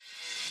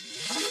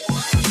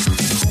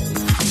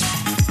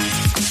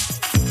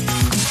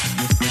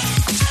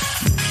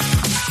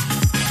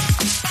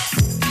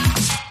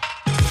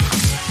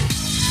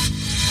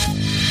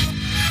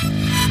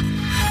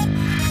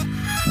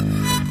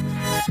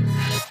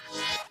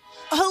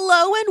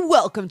and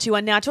welcome to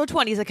Unnatural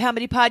 20s, a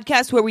comedy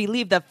podcast where we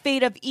leave the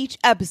fate of each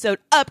episode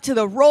up to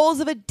the rolls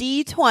of a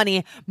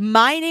D20.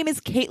 My name is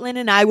Caitlin,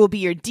 and I will be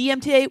your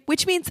DM today,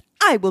 which means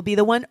I will be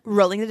the one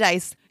rolling the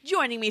dice.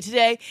 Joining me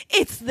today,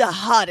 it's the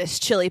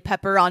hottest chili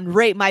pepper on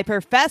Rate My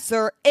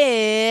Professor.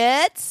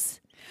 It's...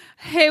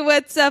 Hey,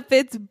 what's up?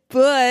 It's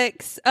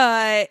Books.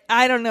 I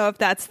don't know if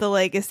that's the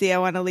legacy I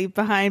want to leave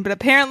behind, but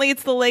apparently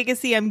it's the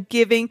legacy I'm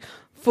giving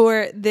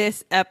for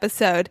this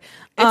episode.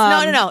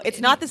 No. It's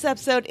not this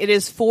episode. It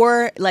is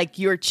for, like,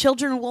 your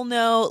children will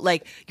know,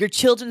 like, your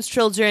children's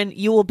children.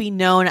 You will be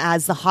known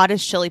as the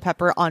hottest chili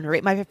pepper on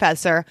Rate My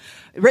Professor.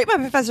 Rate My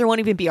Professor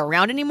won't even be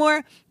around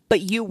anymore,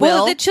 but you will.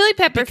 Well, the chili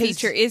pepper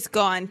feature is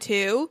gone,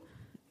 too,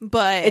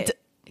 but...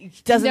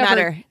 It doesn't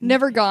matter.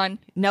 Never gone.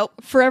 Nope.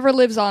 Forever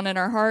lives on in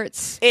our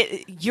hearts.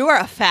 You're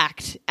a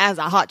fact as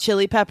a hot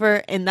chili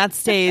pepper, and that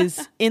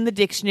stays in the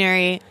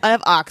dictionary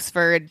of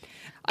Oxford.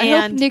 I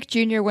hope Nick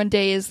Jr. one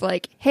day is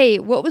like, hey,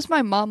 what was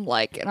my mom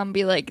like? And I'm going to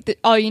be like,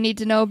 all you need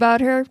to know about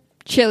her?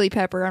 Chili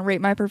pepper on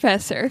Rate My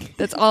Professor.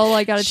 That's all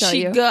I got to tell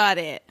you. She got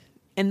it.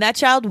 And that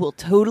child will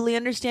totally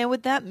understand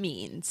what that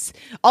means.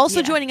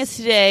 Also joining us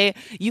today,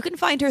 you can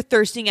find her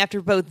thirsting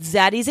after both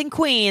zaddies and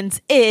queens.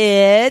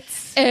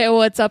 It's... Hey,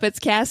 what's up? It's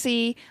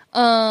Cassie.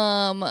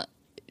 Both,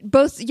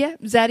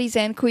 zaddies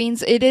and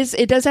queens.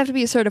 It does have to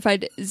be a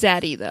certified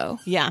zaddy, though.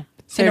 Yeah.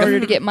 In order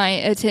to get my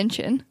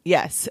attention.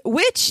 Yes.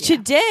 Which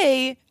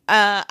today,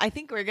 I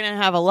think we're going to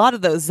have a lot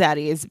of those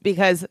zaddies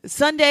because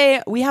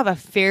Sunday, we have a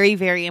very,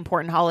 very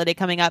important holiday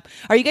coming up.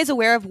 Are you guys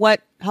aware of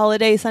what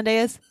holiday Sunday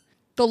is?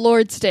 The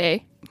Lord's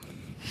Day.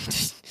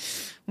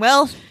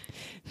 Well...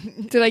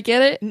 Did I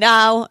get it?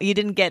 No, you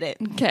didn't get it.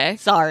 Okay.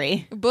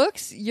 Sorry.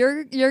 Books,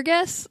 your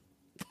guess?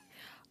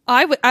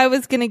 I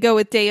was going to go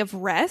with Day of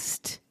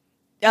Rest.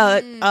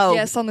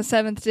 Yes, on the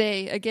 7th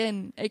day,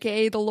 again,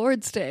 a.k.a. the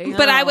Lord's Day.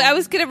 But I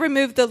was going to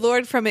remove the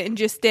Lord from it and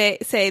just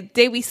say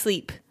day we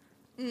sleep.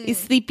 Is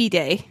sleepy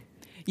day.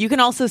 You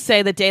can also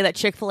say the day that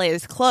Chick-fil-A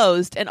is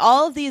closed, and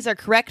all of these are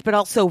correct but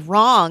also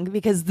wrong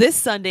because this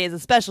Sunday is a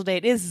special day.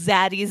 It is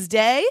Zaddy's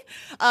Day.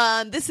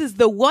 This is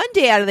the one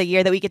day out of the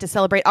year that we get to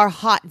celebrate our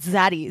hot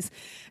Zaddies.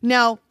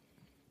 Now,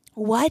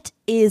 what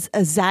is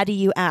a Zaddy,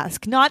 you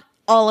ask? Not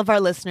all of our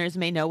listeners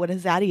may know what a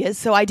Zaddy is,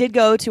 so I did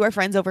go to our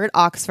friends over at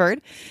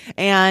Oxford,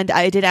 and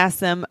I did ask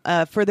them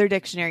for their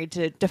dictionary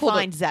to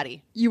define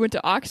Zaddy. You went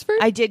to Oxford?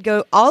 I did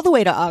go all the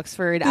way to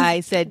Oxford. I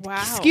said, Wow.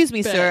 Excuse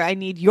me, sir, I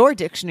need your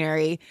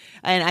dictionary,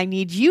 and I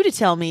need you to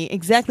tell me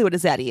exactly what a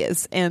Zaddy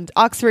is. And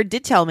Oxford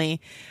did tell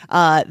me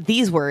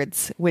these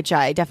words, which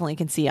I definitely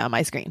can see on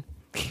my screen.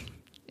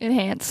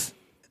 Enhance.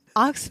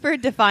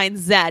 Oxford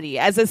defines zaddy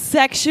as a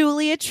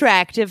sexually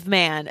attractive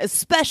man,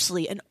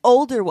 especially an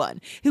older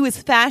one who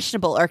is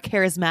fashionable or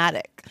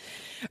charismatic.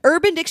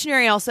 Urban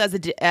Dictionary also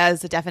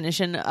has a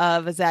definition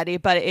of a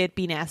zaddy, but it'd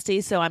be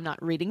nasty, so I'm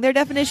not reading their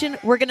definition.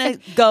 We're gonna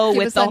go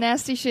with that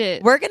nasty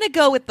shit. We're gonna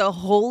go with the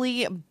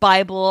Holy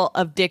Bible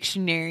of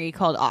Dictionary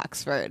called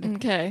Oxford.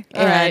 Okay,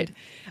 all right.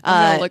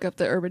 I'm gonna look up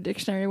the Urban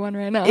Dictionary one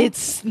right now.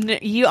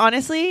 You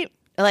honestly.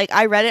 Like,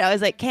 I read it, I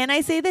was like, can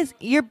I say this?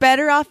 You're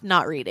better off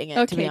not reading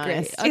it, to be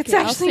honest. Okay, it's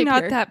actually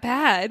not that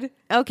bad.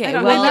 Okay,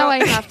 well... Now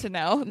I have to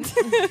know.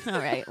 All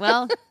right,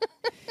 well,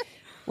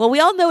 we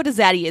all know what a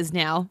zaddy is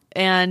now,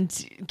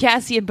 and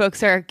Cassie and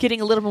Books are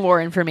getting a little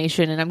more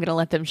information, and I'm going to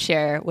let them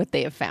share what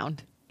they have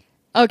found.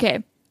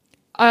 Okay.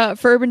 For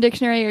Urban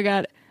Dictionary, I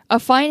got... A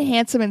fine,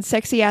 handsome, and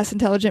sexy-ass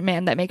intelligent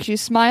man that makes you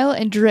smile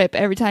and drip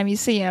every time you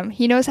see him.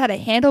 He knows how to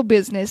handle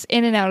business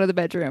in and out of the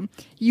bedroom.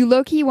 You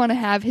low-key want to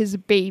have his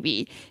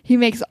baby. He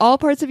makes all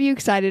parts of you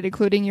excited,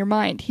 including your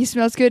mind. He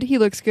smells good, he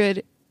looks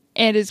good,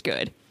 and is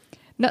good.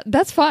 No,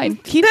 that's fine.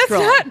 That's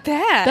not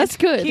bad. That's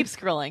good. Keep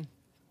scrolling.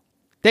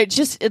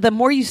 The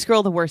more you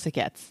scroll, the worse it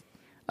gets.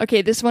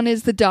 Okay, this one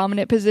is the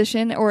dominant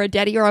position, or a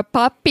daddy or a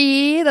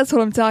puppy. That's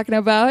what I'm talking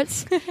about.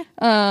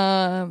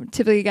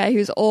 Typically a guy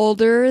who's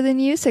older than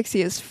you,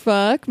 sexy as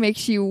fuck,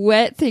 makes you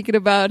wet thinking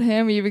about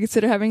him, even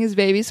consider having his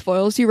baby,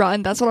 spoils you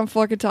rotten. That's what I'm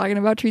fucking talking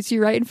about. Treats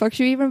you right and fucks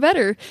you even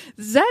better.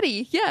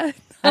 Zaddy, yeah.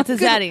 That's a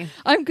zaddy.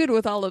 I'm good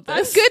with all of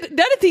this. I'm good.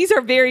 None of these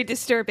are very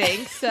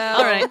disturbing, so...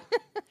 All right.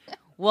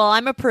 Well,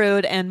 I'm a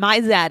prude, and my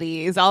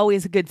zaddy is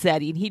always a good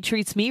zaddy, and he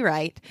treats me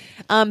right.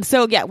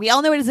 So yeah, we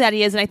all know what a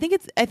zaddy is, and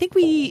I think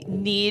we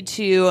need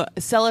to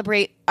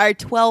celebrate our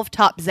 12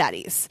 top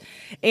zaddies.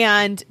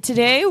 And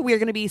today we're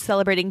going to be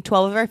celebrating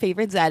 12 of our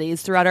favorite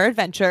zaddies throughout our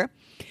adventure.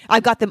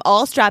 I've got them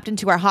all strapped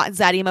into our hot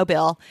zaddy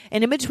mobile,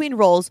 and in between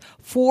rolls,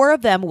 4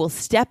 of them will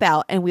step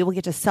out, and we will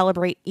get to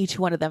celebrate each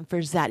one of them for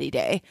Zaddy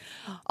Day.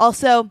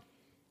 Also,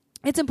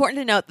 it's important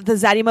to note that the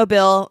Zaddy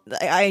Mobile,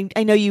 I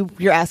know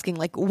you're asking,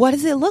 like, what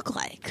does it look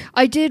like?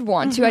 I did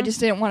want to. I just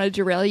didn't want to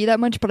derail you that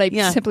much, but I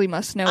simply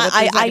must know what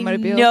the Zaddy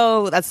Mobile... I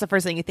know that's the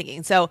first thing you're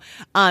thinking. So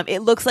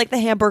it looks like the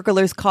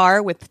Hamburgerler's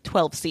car with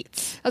 12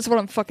 seats. That's what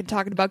I'm fucking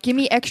talking about. Give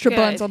me extra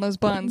buns on those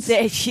buns.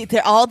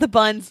 They're all the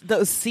buns,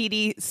 those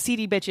seedy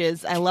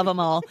bitches. I love them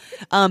all.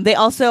 They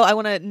also, I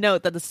want to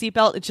note that the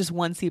seatbelt, it's just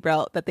one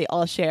seatbelt that they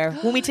all share.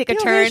 When we take a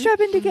turn... They strap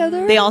in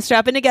together? They all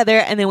strap in together,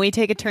 and then when we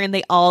take a turn,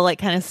 they all, like,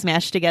 kind of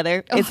smash together.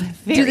 together. It's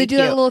very do they do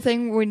that cute. little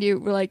thing when you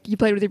were like you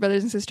played with your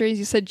brothers and sisters?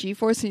 You said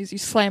G-force and you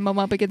slam them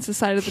up against the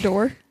side of the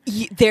door.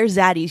 They're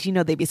zaddies. You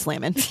know they be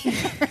slamming.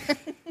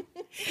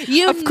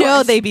 You Of know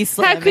course. they be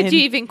slamming. How could you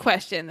even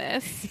question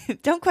this?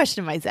 Don't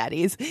question my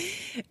zaddies.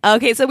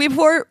 Okay, so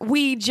before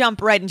we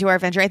jump right into our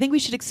adventure, I think we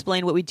should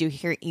explain what we do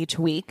here each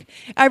week.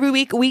 Every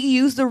week, we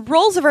use the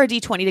rolls of our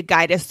D20 to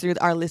guide us through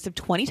our list of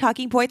 20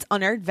 talking points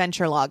on our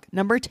adventure log.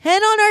 Number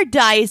 10 on our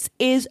dice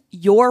is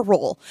your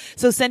roll.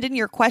 So send in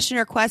your question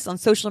or quest on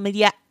social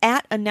media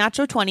at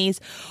unnatural20s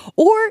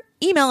or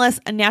email us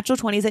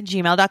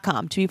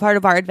unnatural20s@gmail.com to be part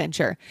of our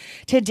adventure.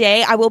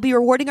 Today, I will be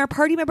rewarding our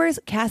party members,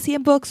 Cassie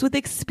and Books, with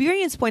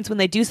experience points when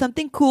they do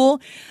something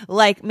cool,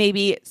 like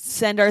maybe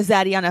send our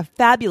Zaddy on a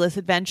fabulous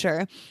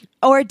adventure,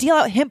 or deal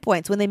out hint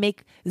points when they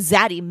make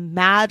Zaddy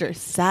mad or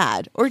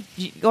sad, or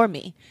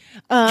me.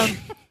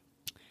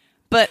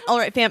 But all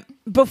right, fam,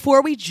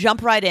 before we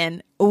jump right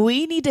in,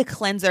 we need to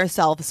cleanse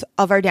ourselves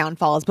of our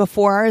downfalls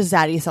before our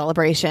Zaddy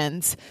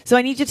celebrations. So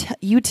I need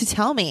you to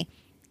tell me,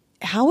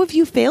 how have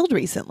you failed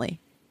recently?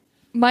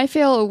 My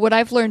fail, what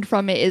I've learned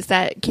from it is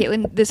that,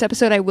 Caitlin, this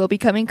episode I will be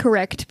coming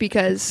correct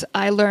because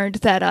I learned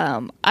that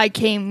I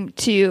came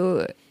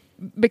to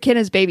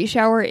McKenna's baby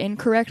shower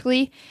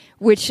incorrectly,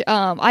 which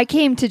I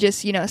came to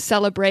just,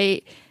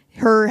 celebrate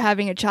her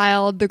having a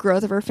child, the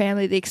growth of her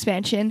family, the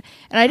expansion.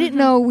 And I didn't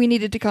know we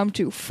needed to come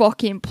to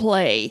fucking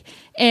play.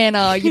 And,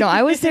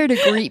 I was there to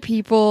greet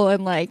people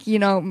and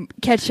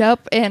catch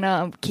up. And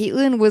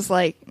Caitlin was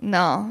like,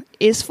 no,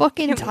 it's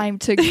fucking time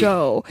to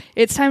go.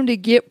 It's time to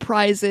get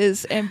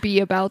prizes and be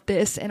about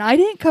this. And I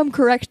didn't come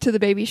correct to the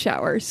baby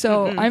shower.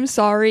 So I'm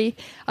sorry.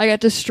 I got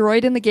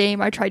destroyed in the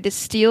game. I tried to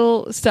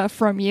steal stuff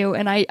from you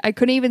and I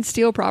couldn't even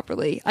steal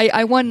properly.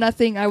 I won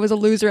nothing. I was a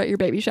loser at your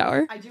baby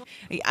shower.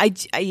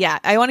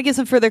 I want to give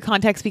some further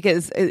context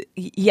because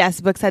yes,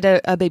 Books had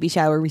a baby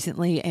shower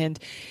recently, and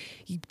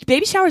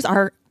baby showers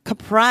are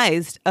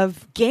comprised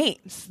of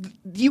games.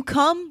 You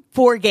come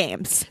for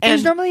games.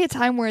 There's normally a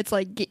time where it's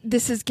like,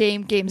 this is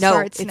game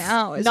starts it's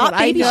now. Is not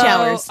what I baby know.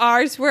 showers.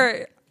 Ours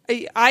were.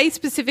 I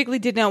specifically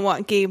did not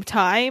want game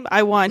time.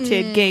 I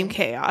wanted game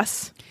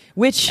chaos.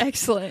 Which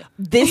Excellent.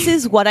 this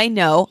is what I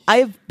know.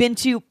 I've been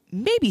to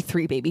maybe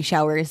 3 baby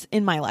showers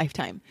in my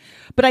lifetime.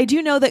 But I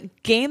do know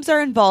that games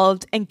are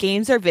involved and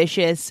games are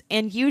vicious,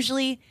 and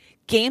usually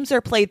games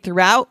are played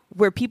throughout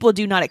where people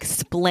do not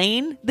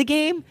explain the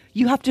game.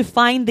 You have to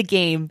find the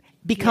game,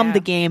 become the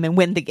game, and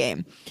win the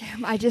game.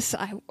 Damn,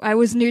 I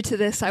was new to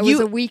this. I was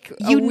a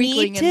weakling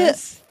need in to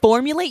this.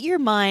 formulate your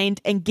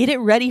mind and get it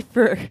ready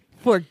for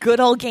good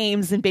old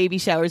games and baby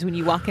showers when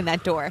you walk in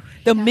that door.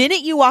 The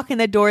minute you walk in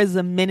that door is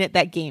the minute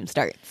that game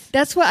starts.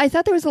 That's what I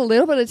thought. There was a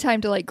little bit of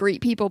time to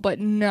greet people, but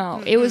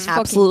no, it was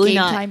Absolutely fucking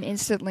game not. time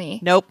instantly.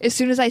 Nope. As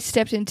soon as I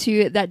stepped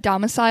into that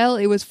domicile,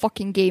 it was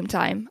fucking game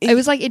time. It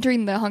was like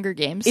entering the Hunger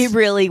Games. It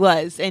really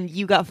was, and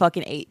you got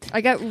fucking 8. I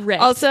got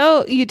wrecked.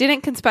 Also, you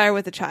didn't conspire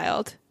with a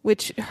child,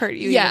 which hurt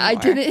you. yeah, I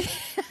even more.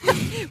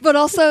 didn't. But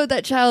also,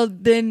 that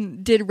child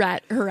then did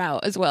rat her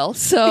out as well.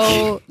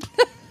 So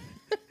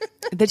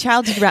The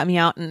child did rat me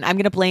out, and I'm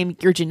going to blame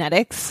your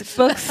genetics,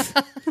 Books. This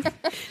I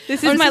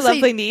is was my gonna say-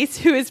 lovely niece,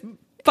 who is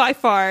by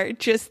far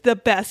just the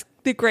best,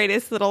 the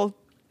greatest little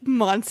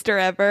monster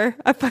ever.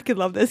 I fucking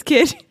love this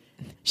kid.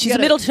 She's a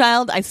middle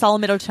child. I saw a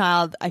middle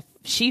child.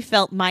 She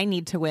felt my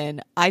need to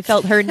win. I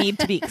felt her need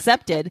to be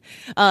accepted.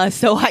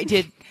 So I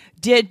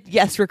did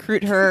yes,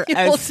 recruit her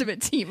as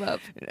ultimate team up.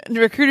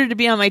 recruit her to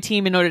be on my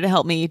team in order to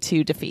help me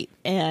to defeat,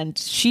 and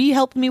she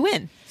helped me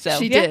win. So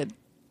She Yeah. did.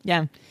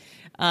 yeah.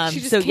 She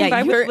just So came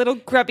by you're- with little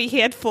grubby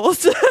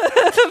handfuls of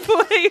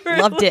what you were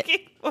Loved it.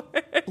 looking for.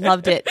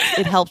 loved it.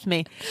 It helped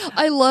me.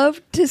 I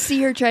loved to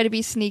see her try to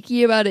be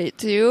sneaky about it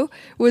too.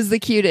 Was the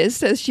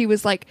cutest as she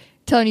was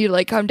telling you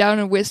to come down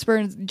and whisper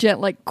and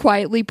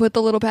quietly put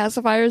the little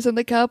pacifiers in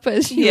the cup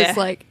as she Yeah.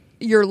 was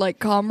your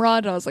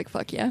comrade. And I was like,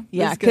 fuck yeah.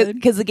 Yeah, that's good.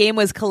 because the game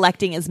was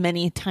collecting as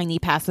many tiny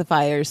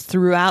pacifiers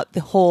throughout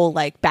the whole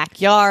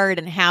backyard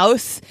and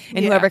house, and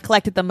Yeah. whoever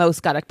collected the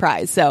most got a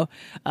prize. So,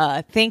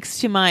 thanks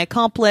to my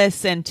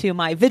accomplice and to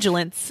my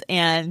vigilance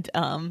and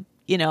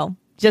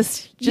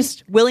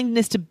just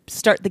willingness to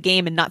start the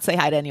game and not say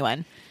hi to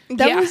anyone.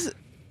 That Yeah. was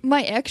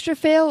my extra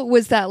fail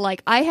was that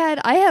I had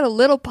a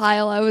little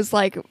pile. I was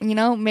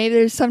maybe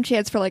there's some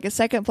chance for a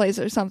second place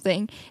or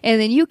something,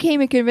 and then you came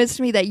and convinced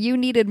me that you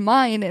needed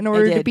mine in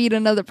order to did. beat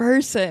another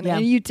person, Yeah.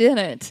 and you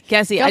didn't.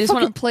 Cassie, Got I just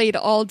fucking want to played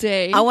all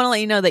day. I want to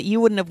let you know that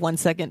you wouldn't have won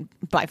second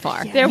by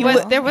far. Yeah. There You was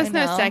would- there was I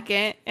no know.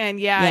 second, and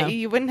Yeah.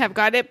 you wouldn't have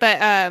got it.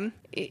 But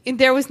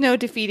there was no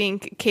defeating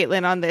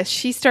Caitlin on this.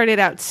 She started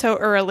out so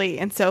early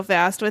and so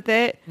fast with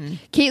it.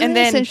 Caitlin And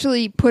then-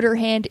 essentially put her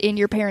hand in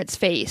your parents'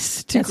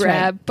 face to That's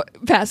grab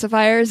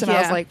pacifiers, and I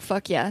was Yeah. like,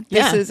 "Fuck yeah,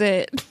 this Yeah. is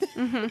it."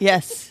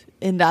 Yes,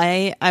 and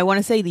I want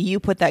to say that you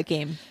put that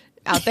game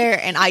out there,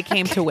 and I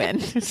came to win.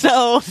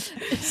 So,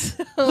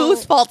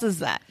 whose fault is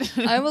that?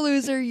 I'm a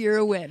loser. You're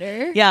a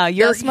winner. Yeah,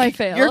 that's my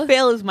fail. Your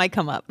fail is my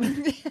come up.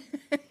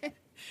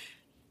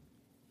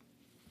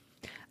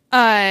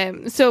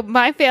 So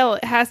my fail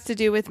has to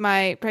do with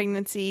my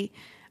pregnancy.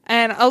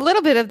 and a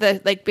little bit of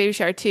the like baby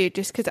shower too,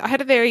 just because I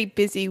had a very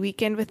busy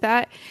weekend with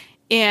that.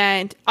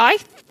 And I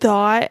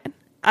thought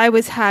I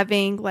was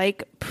having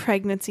like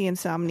pregnancy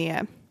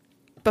insomnia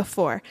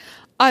before.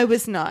 I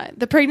was not.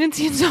 The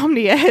pregnancy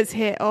insomnia has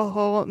hit a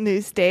whole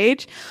new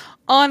stage.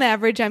 On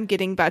average, I'm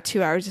getting about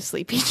 2 hours of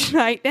sleep each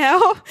night now.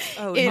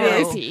 Oh, It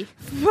no. is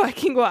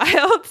fucking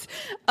wild.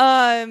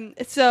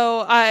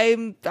 So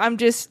I'm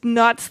just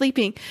not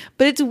sleeping.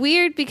 But it's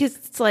weird because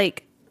it's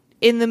like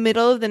in the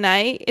middle of the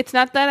night. It's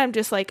not that I'm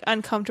just like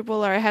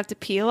uncomfortable or I have to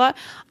pee a lot.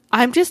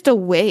 I'm just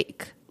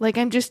awake. Like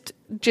I'm just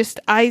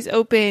eyes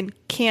open,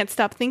 can't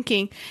stop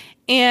thinking.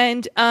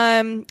 And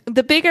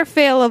the bigger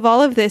fail of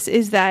all of this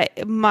is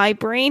that my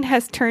brain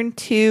has turned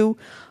to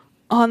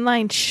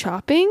online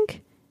shopping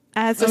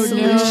as a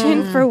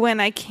solution for when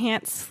I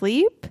can't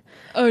sleep.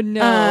 Oh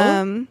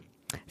no.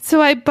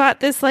 So I bought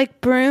this like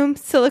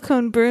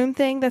silicone broom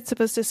thing that's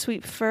supposed to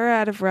sweep fur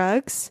out of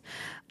rugs.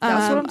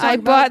 That's what I'm talking I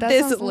about. bought That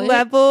this sounds lit.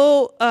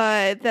 level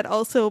that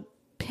also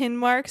pin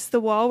marks the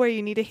wall where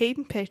you need to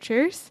hang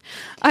pictures.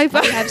 I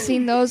have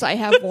seen those. I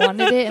have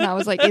wanted it, and I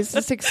was like, "Is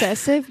this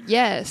excessive?"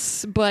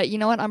 Yes, but you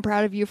know what? I'm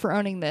proud of you for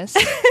owning this.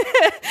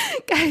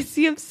 Guys,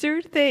 the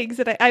absurd things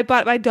that I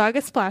bought my dog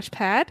a splash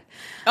pad.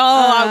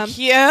 Oh, how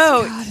cute.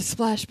 God, a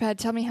splash pad.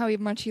 Tell me how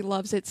much he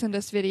loves it. Send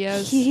us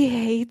videos. He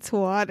hates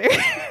water.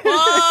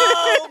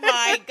 Oh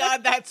my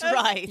God, that's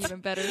right. Even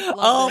better.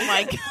 Oh Love it.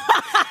 my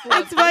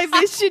God. It's my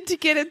mission to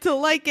get him to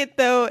like it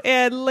though.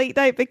 And late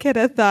night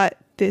McKenna thought,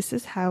 this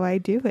is how I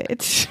do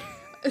it.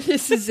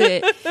 This is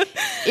it.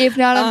 If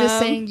not, I'm just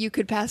saying you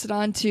could pass it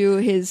on to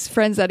his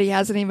friends that he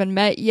hasn't even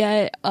met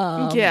yet.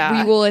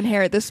 Yeah. We will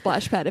inherit this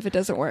splash pad if it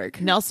doesn't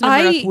work. Nelson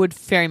and Murph would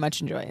very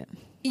much enjoy it.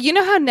 You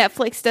know how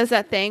Netflix does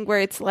that thing where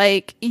it's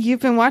like, you've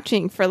been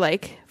watching for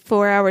like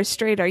 4 hours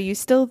straight. Are you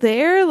still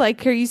there?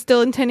 Like, are you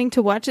still intending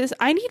to watch this?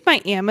 I need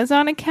my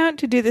Amazon account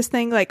to do this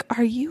thing. Like,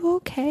 are you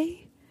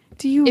okay?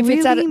 Do you If really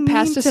it's at mean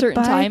past a to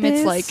certain buy time, this?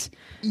 it's like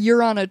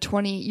you're on a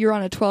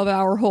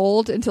 12-hour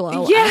hold until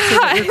I'll Yeah,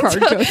 let your card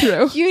go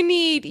through. You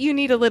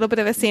need a little bit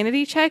of a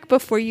sanity check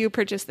before you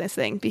purchase this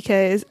thing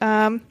because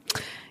I've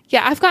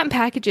gotten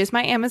packages.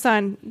 My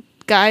Amazon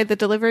guy, the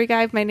delivery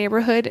guy of my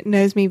neighborhood,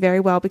 knows me very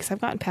well because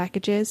I've gotten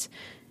packages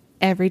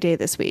every day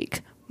this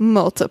week.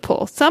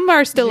 Multiple. Some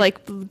are still like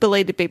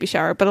belated baby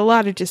shower, but a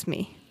lot are just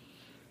me.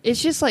 It's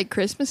just like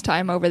Christmas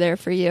time over there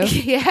for you.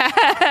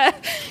 Yeah.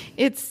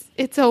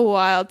 It's a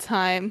wild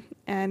time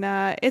and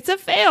it's a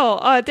fail.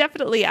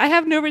 Definitely. I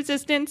have no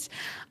resistance.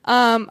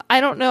 I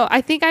don't know.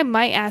 I think I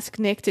might ask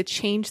Nick to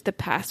change the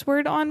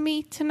password on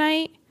me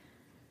tonight.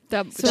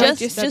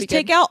 Just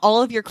take out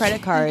all of your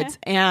credit cards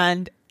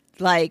and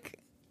like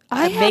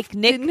make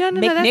Nick that's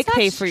Nick not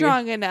pay for your.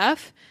 strong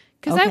enough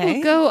because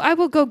Okay. I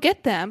will go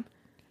get them.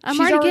 I'm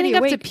She's already getting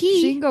up to awake.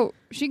 pee.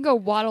 She can go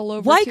waddle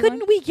over. Why to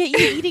couldn't him. we get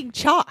you eating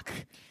chalk?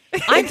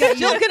 I'm still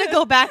going to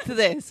go back to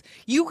this.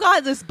 You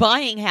got this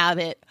buying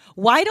habit.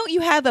 Why don't you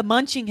have a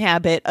munching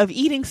habit of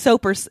eating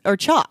soap or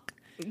chalk?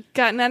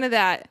 Got none of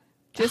that.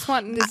 Just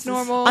want this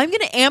normal. I'm going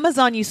to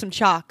Amazon you some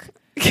chalk.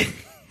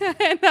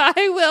 And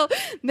I will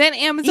then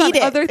Amazon Eat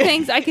it. other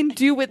things I can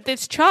do with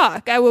this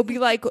chalk. I will be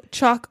like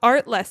chalk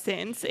art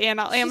lessons,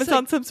 and I'll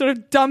Amazon some sort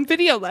of dumb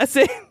video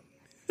lesson.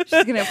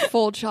 She's gonna have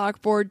full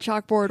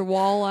chalkboard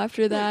wall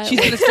after that. She's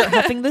going to start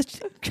huffing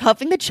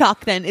the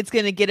chalk. Then it's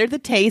going to get her the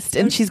taste,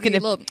 and she's going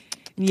to Little-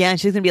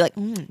 she's going to be like,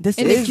 this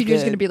and is then good.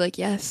 she's gonna be like,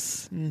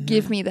 "Yes,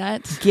 give me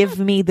that." Give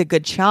me the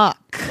good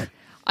chalk.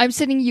 I'm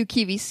sending you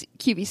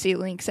QVC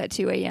links at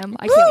 2 a.m.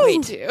 I can't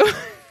wait to.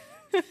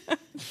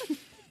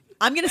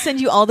 I'm gonna send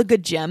you all the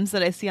good gems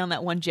that I see on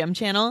that one gem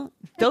channel.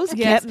 Those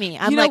Yes. get me.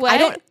 I'm You know like,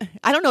 what?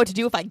 I don't know what to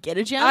do if I get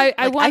a gem. I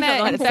Like, want don't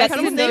know how to to set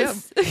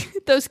invest in those.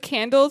 those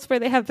candles where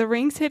they have the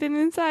rings hidden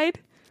inside.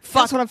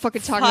 That's what I'm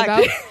fucking talking Fuck.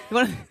 about. You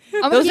wanna-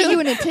 I'm gonna those get are you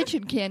the- an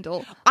attention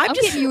candle. I'm I'm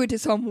just- getting you into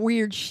some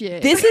weird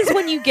shit. This is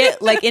when you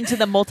get like into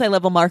the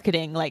multi-level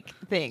marketing like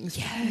things.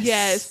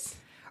 Yes.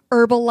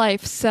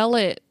 Herbalife, sell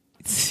it.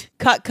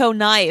 Cutco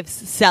knives,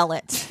 sell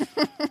it.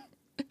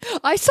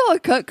 I saw a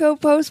Cutco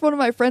post. One of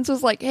my friends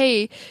was like,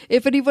 "Hey,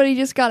 if anybody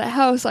just got a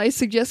house, I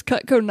suggest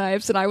Cutco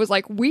knives." And I was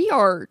like, "We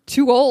are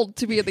too old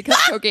to be in the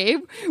Cutco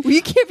game.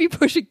 We can't be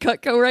pushing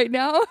Cutco right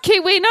now." Okay,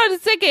 wait, no,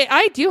 just a second.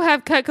 I do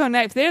have Cutco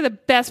knives. They're the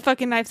best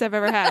fucking knives I've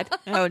ever had.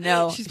 Oh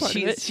no, She's part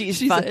of it. she's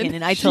She's fucking, in.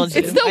 and I told you.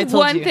 It's the I told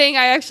one you. thing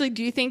I actually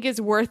do think is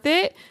worth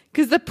it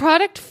because the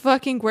product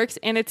fucking works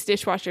and it's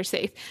dishwasher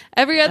safe.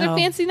 Every other Oh.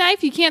 fancy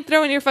knife you can't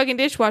throw in your fucking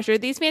dishwasher.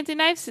 These fancy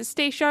knives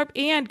stay sharp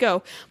and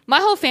go. My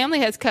whole family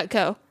has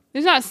Cutco.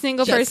 There's not a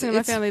single Yes, person in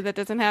my it's- family that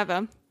doesn't have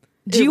them.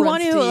 Do It you runs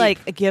want to deep.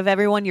 like give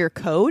everyone your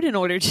code in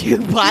order to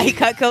buy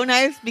Cutco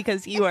knives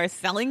because you are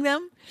selling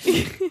them,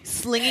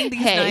 slinging these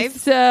Hey,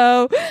 knives?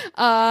 so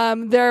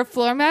their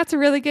floor mats are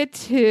really good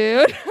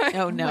too.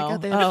 Oh no! Oh my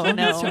God, they have Oh phones.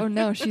 no! Oh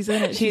no, she's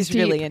in it. She's deep.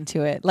 really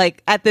into it.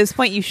 Like at this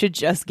point, you should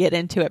just get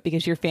into it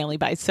because your family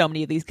buys so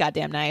many of these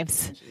goddamn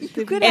knives. You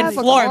could And have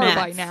a floor car mats.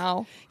 by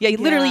now. Yeah,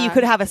 literally, you Yeah.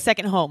 could have a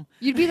second home.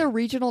 You'd be the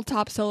regional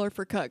top seller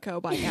for Cutco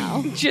by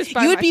now. Just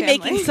by You would my be family.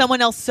 making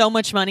someone else so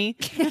much money.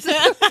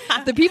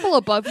 The people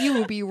above you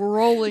would be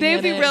rolling. They'd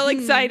in be it. real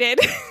excited.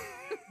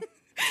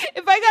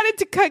 If I got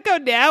into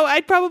Cutco now,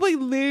 I'd probably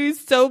lose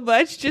so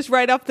much just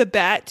right off the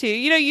bat too.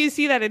 You know, you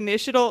see that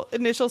initial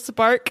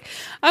spark.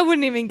 I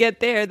wouldn't even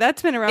get there.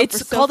 That's been around for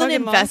It's so called an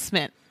fucking long.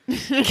 investment.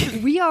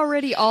 We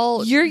already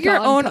all. You're your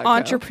gone own Cutco.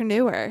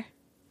 entrepreneur.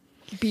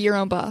 Be your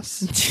own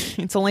boss.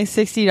 It's only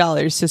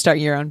 $60 to start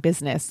your own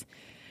business.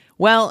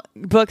 Well,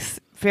 books,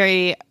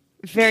 very,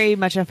 very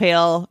much a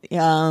fail.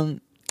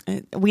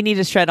 We need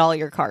to shred all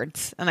your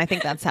cards, and I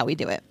think that's how we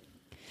do it.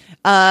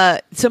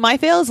 So my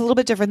fail is a little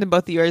bit different than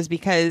both of yours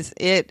because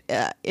it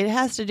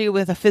has to do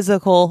with a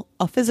physical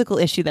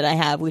issue that I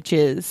have, which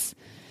is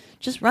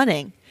just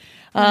running.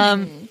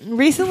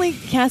 Recently,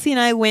 Cassie and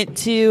I went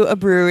to a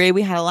brewery.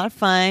 We had a lot of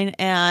fun,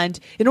 and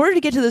in order to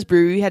get to this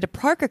brewery, we had to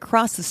park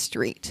across the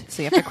street.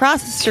 So you have to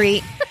cross the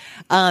street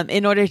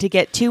in order to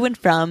get to and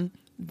from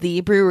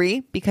the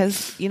brewery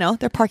because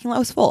their parking lot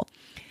was full.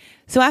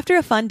 So after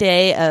a fun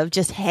day of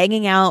just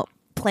hanging out,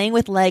 playing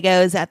with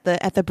Legos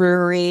at the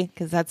brewery,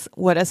 because that's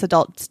what us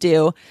adults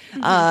do,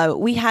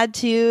 we had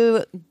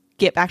to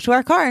get back to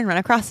our car and run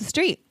across the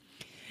street.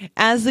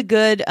 As a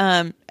good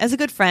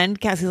friend,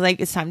 Cassie's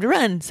like, it's time to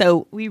run.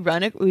 So we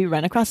run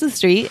across the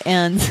street,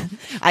 and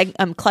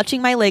I'm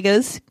clutching my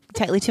Legos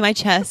tightly to my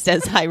chest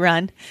as I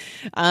run,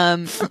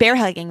 bear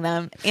hugging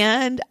them,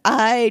 and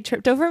I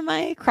tripped over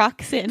my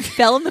Crocs and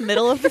fell in the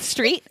middle of the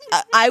street.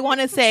 I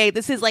want to say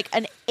this is like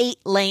an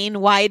 8-lane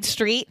wide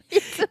street,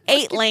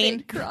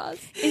 8-lane cross.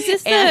 Is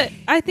this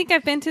I think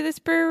I've been to this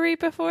brewery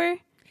before.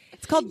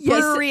 It's called Yes,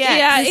 Brewery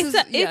Yeah, X.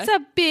 it's a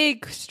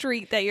big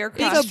street that you're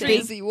It's a crossing.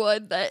 busy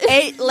one. That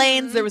 8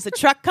 lanes. There was a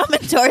truck coming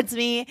towards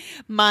me.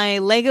 My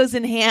Legos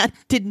in hand.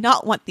 Did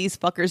not want these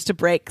fuckers to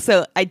break,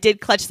 so I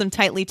did clutch them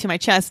tightly to my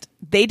chest.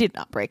 They did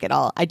not break at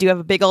all. I do have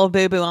a big old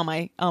boo boo on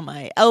my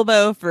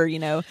elbow for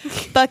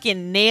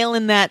fucking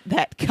nailing that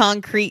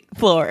concrete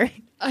floor.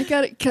 I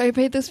got it. Can I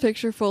paint this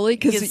picture fully?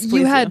 Because Yes, you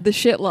please had do. the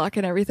shit lock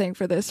and everything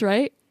for this,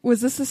 right?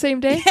 Was this the same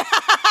day?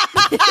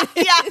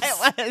 Yeah,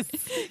 it was.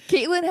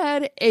 Caitlin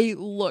had a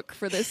look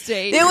for this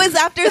date. It was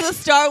after the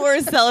Star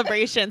Wars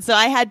celebration, so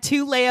I had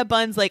 2 Leia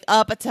buns like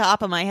up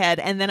atop of my head,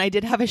 and then I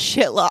did have a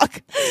shit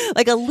lock,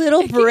 like a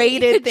little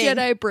braided thing.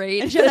 Jedi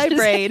braid. A Jedi Just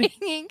braid.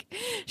 hanging.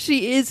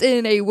 She is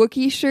in a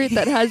Wookiee shirt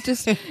that has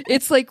just,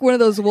 it's like one of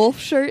those wolf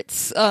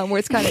shirts where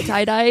it's kind of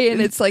tie-dye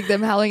and it's like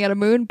them howling at a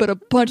moon, but a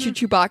bunch of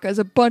Chewbacca's,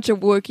 a bunch of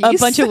Wookiees. A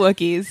bunch of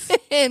Wookiees.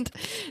 And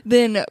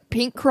then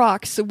pink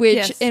Crocs, which,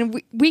 Yes.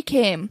 and we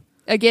came,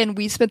 again,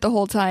 we spent the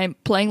whole time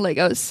playing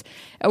Legos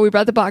and we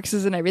brought the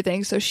boxes and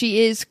everything. So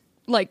she is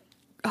like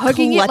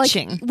hugging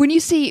Clutching. it. Like when you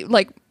see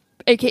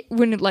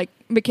when like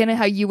McKenna,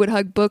 how you would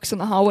hug books in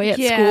the hallway at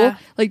Yeah.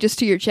 school, like just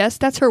to your chest,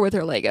 that's her with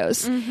her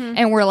Legos.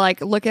 And we're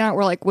like looking out,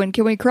 we're like, when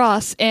can we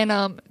cross? And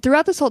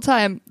throughout this whole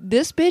time,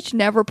 this bitch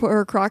never put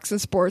her Crocs in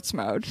sports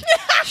mode.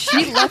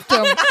 She left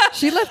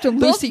them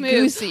Both loosey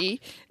moves.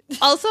 goosey.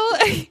 Also,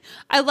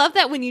 I love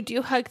that when you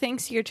do hug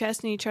things to your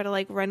chest and you try to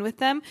like run with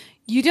them,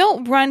 you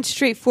don't run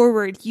straight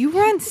forward. You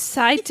run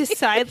side to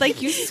side,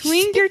 like you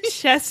swing your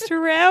chest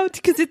around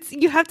because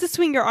you have to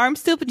swing your arm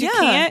still, but you Yeah.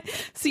 can't.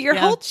 So your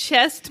Yeah. whole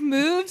chest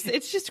moves.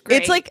 It's just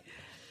great. It's like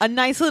a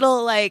nice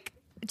little like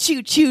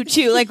choo choo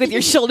choo, like with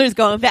your shoulders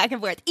going back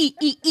and forth. Eat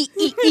eat eat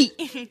eat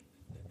eat.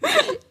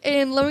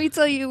 And let me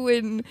tell you,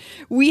 when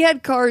we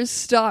had cars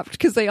stopped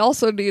because they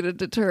also needed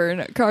to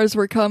turn, cars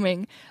were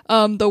coming.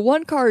 The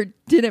one car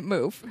didn't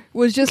move,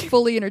 was just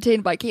fully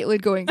entertained by Caitlin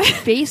going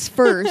face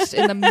first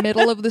in the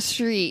middle of the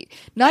street.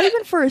 Not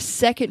even for a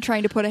second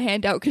trying to put a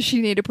hand out because she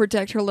needed to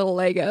protect her little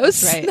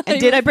Legos. Right. And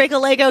did I break a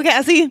Lego,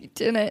 Cassie?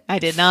 Didn't. I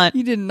did not.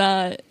 You did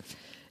not.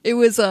 It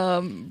was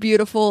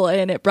beautiful,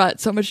 and it brought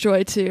so much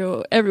joy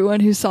to everyone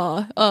who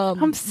saw.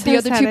 I'm so the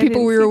other sad 2 I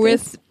people didn't we see were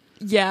this. with.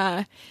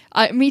 Yeah,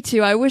 me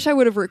too. I wish I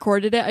would have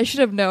recorded it. I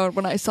should have known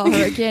when I saw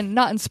her again,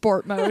 not in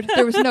sport mode.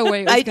 There was no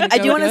way it was I going to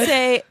go do want to good.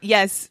 say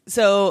yes.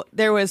 So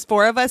there was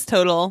 4 of us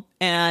total,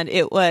 and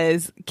it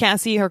was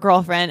Cassie, her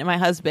girlfriend, and my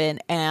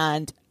husband.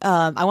 And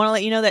I want to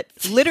let you know that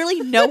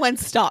literally no one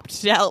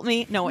stopped to help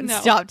me. No one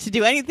stopped to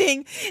do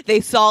anything.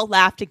 They saw,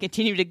 laughed, and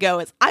continued to go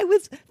as I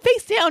was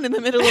face down in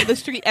the middle of the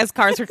street as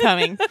cars were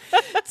coming.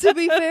 To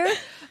be fair,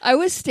 I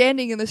was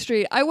standing in the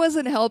street. I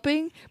wasn't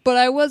helping, but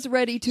I was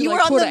ready to. You like,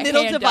 were on put the a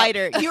middle hand up.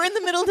 divider. You were in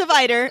the middle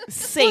divider.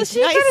 Safe. well,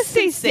 she nice gotta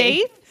stay and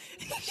safe.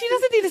 She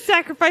doesn't need to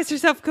sacrifice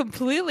herself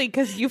completely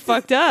because you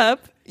fucked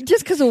up.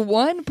 Just because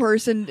one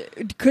person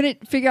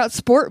couldn't figure out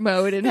sport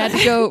mode and had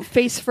to go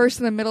face first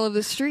in the middle of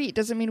the street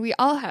doesn't mean we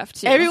all have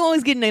to. Everyone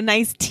was getting a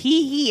nice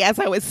tee as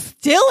I was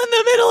still in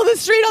the middle of the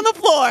street on the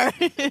floor.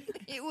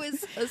 It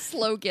was a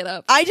slow get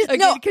up. I just-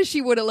 no. because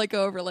she wouldn't let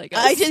go over like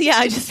us.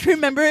 I just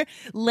remember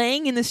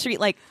laying in the street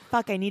like,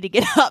 fuck, I need to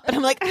get up. And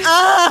I'm like,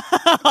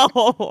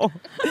 oh.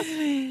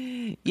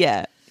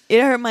 Yeah.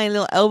 It hurt my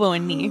little elbow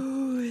and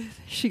knee.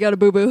 She got a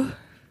boo boo.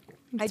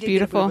 I did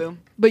beautiful. get a boo-boo.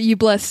 But you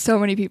blessed so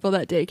many people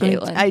that day,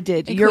 Caitlin. I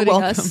did. You're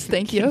including welcome. us.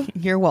 Thank you.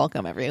 You're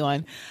welcome,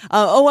 everyone.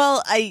 Oh,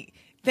 well,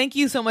 thank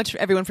you so much,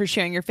 everyone, for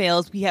sharing your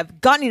fails. We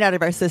have gotten it out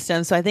of our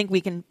system, so I think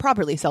we can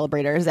properly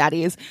celebrate our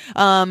zaddies.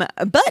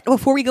 But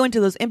before we go into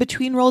those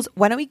in-between rolls,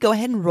 why don't we go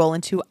ahead and roll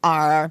into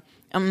our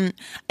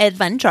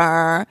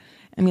adventure.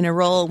 I'm going to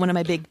roll one of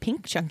my big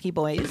pink chunky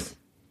boys.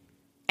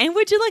 And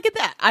would you look at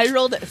that? I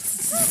rolled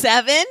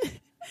 7,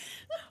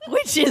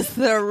 which is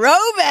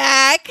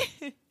throwback.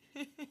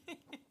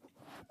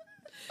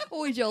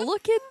 Would you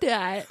look at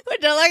that?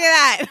 Would you look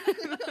at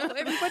that?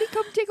 Everybody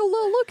come take a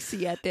little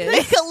look-see at this.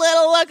 Take a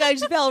little look. I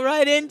just fell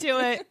right into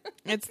it.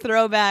 It's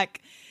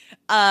throwback.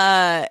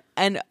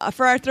 And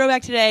for our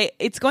throwback today,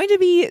 it's going to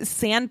be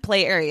sand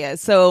play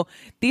areas. So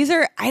these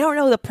are, I don't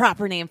know the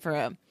proper name for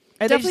them.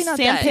 Are they Definitely just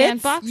not sand that.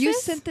 pits? Sandboxes? You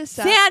sent this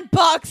out. Sand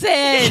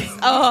boxes.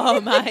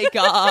 Oh my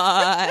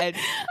God.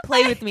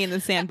 Play with me in the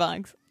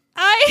sandbox.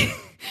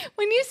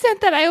 When you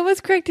sent that, I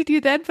almost corrected you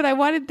then, but I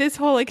wanted this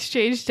whole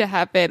exchange to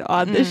happen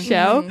on the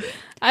show.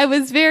 I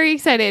was very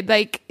excited.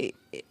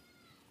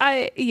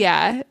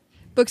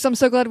 Books, I'm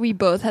so glad we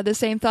both had the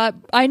same thought.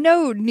 I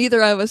know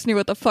neither of us knew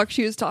what the fuck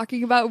she was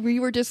talking about. We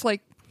were just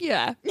like,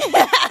 yeah.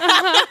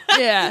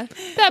 Yeah.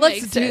 That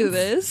Let's makes do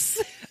sense.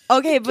 this.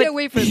 Okay, but Can't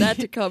wait for that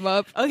to come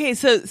up. okay,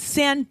 so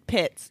sand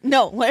pits.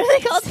 No, what are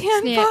they called?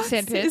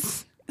 Sand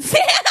pits.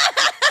 Sorry.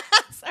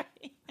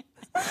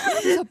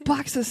 It's a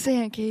box of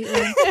sand,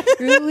 Caitlin.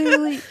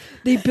 Literally,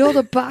 they build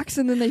a box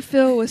and then they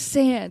fill it with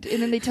sand,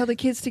 and then they tell the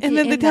kids to get And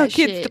then in they tell that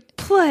kids shit. to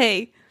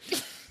play.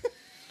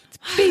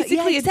 It's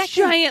basically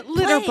exactly. a giant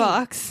litter Play.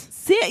 box.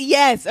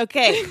 Yes,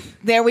 okay.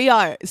 There we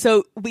are.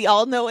 So we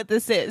all know what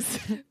this is.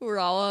 We're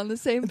all on the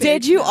same page.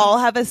 Did you now. all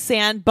have a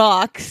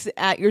sandbox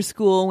at your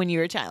school when you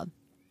were a child?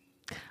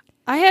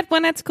 I had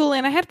one at school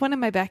and I had one in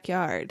my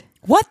backyard.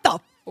 What the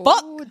fuck?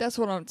 Oh, that's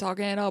what I'm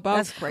talking about.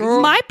 That's crazy.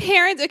 Girl. My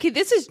parents, okay,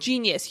 this is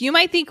genius. You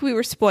might think we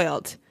were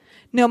spoiled.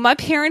 No, my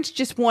parents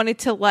just wanted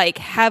to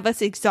have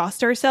us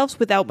exhaust ourselves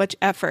without much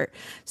effort.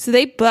 So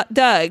they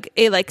dug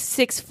a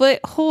 6-foot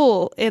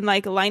hole and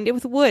lined it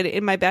with wood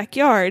in my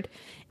backyard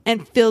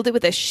and filled it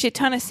with a shit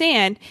ton of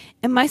sand.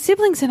 And my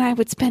siblings and I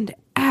would spend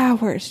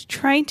hours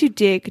trying to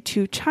dig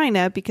to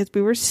China because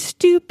we were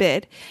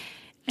stupid.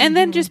 And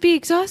then just be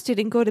exhausted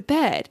and go to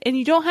bed. And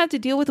you don't have to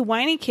deal with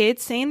whiny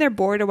kids saying they're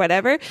bored or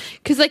whatever.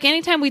 Because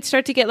anytime we'd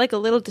start to get a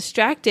little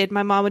distracted,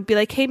 my mom would be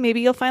like, hey,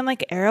 maybe you'll find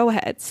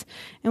arrowheads.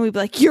 And we'd be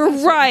like, you're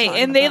right.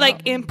 And they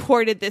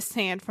imported this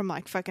sand from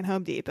fucking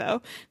Home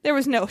Depot. There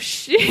was no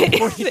shit.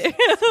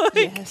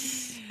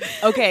 Yes.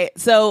 Okay,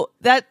 so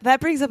that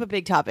brings up a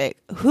big topic.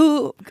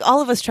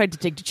 All of us tried to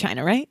dig to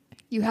China, right?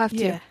 You have to.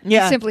 Yeah.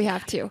 Yeah. You simply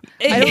have to.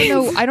 I don't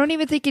know. I don't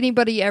even think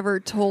anybody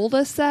ever told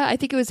us that. I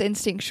think it was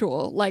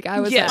instinctual. I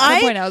was Yeah. at some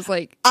point, I was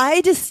like,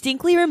 I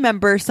distinctly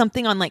remember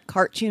something on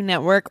Cartoon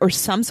Network or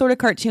some sort of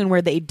cartoon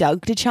where they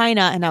dug to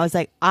China, and I was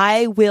like,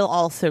 I will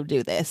also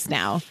do this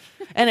now.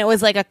 And it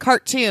was a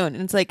cartoon,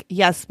 and it's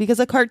yes, because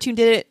a cartoon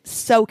did it,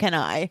 so can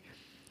I.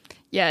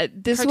 yeah,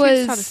 this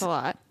Cartoons taught was. us a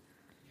lot.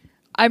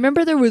 I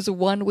remember there was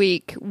one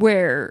week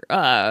where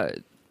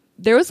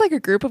there was a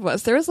group of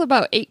us. There was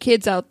about 8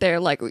 kids out there.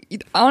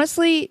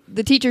 Honestly,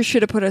 the teachers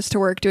should have put us to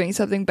work doing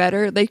something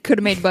better. They could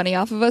have made money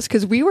off of us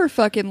because we were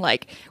fucking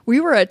we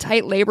were a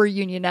tight labor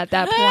union at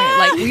that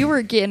point. We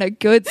were getting a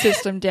good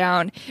system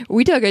down.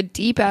 We dug a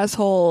deep ass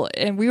hole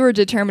and we were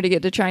determined to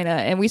get to China.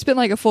 And we spent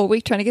a full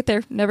week trying to get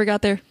there. Never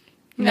got there.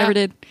 Never No.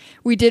 did.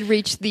 We did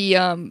reach the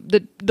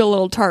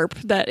little tarp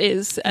that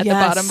is at the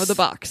Yes. bottom of the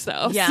box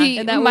though. Yeah. See,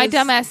 And that my was-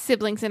 dumbass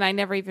siblings and I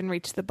never even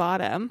reached the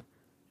bottom.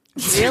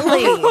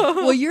 Really?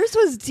 Well, yours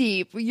was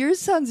deep. Yours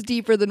sounds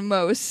deeper than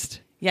most.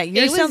 Yeah, It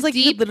yours was sounds like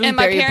you deep, could literally and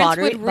my bury your parents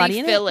body, would body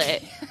in refill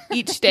it. it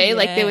each day.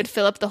 They Yeah. would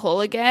fill up the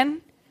hole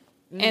again.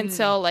 And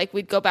so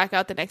we'd go back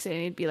out the next day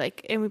and we'd be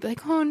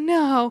like, oh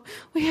no,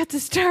 we have to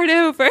start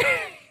over.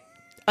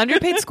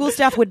 Underpaid school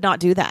staff would not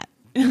do that.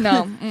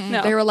 No,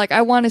 No. They were like,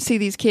 I want to see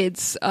these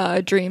kids'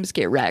 dreams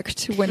get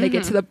wrecked when they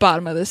get to the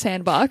bottom of the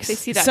sandbox. They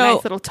see that So-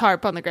 nice little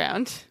tarp on the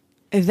ground.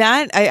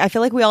 That I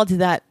feel like we all did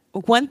that.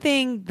 One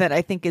thing that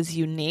I think is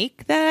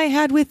unique that I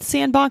had with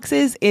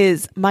sandboxes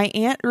is my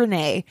Aunt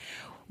Renee.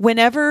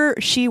 Whenever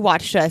she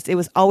watched us, it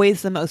was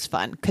always the most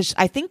fun because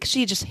I think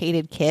she just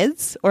hated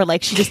kids or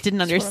she just didn't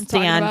what I'm talking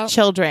understand about.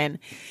 children.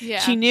 Yeah.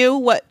 She knew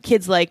what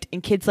kids liked,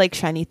 and kids like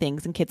shiny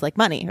things and kids like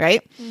money,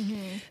 right?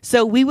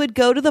 So we would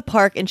go to the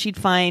park and she'd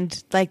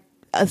find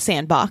a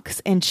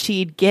sandbox and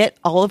she'd get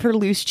all of her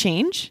loose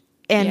change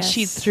and Yes.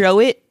 she'd throw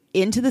it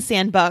into the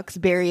sandbox,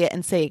 bury it,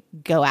 and say,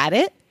 go at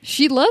it.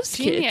 She loves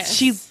Genius. kids.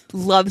 She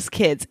loves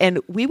kids, and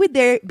we would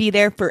be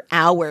there for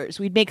hours.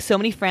 We'd make so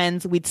many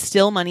friends. We'd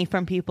steal money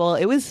from people.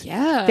 It was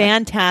Yeah.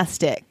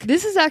 fantastic.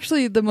 This is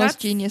actually the most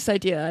That's- genius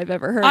idea I've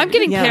ever heard. I'm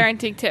getting Yeah.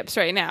 parenting tips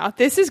right now.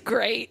 This is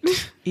great.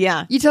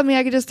 Yeah, You tell me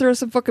I could just throw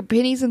some fucking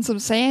pennies in some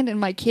sand and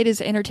my kid is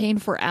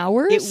entertained for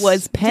hours? it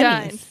was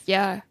pennies. Done.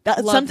 Yeah.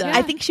 That, Love that.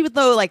 I think she would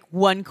throw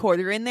one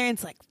quarter in there, and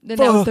it's Then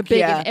that was the fuck big,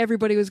 yeah. and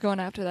everybody was going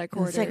after that It's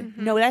quarter.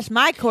 no, that's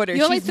my quarter.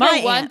 You only She's throw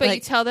my one, aunt. but you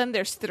tell them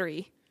there's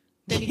 3.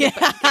 Then you give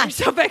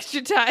yourself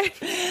extra time.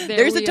 There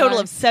there's a we total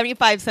are. of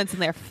 75 cents in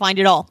there. Find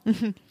it all.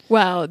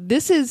 Wow,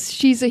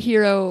 she's a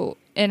hero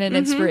and an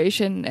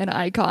inspiration and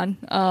icon.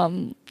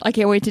 I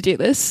can't wait to do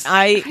this.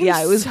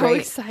 It was so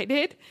great.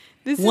 excited.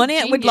 This One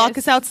is aunt would lock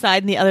genius. us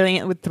outside, and the other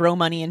aunt would throw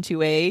money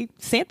into a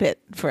sandpit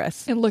for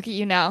us. And look at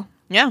you now.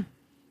 Yeah,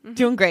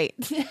 doing great.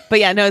 But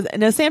yeah,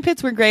 no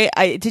sandpits were great.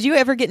 Did you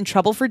ever get in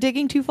trouble for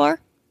digging too far?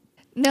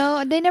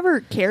 No, they never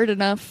cared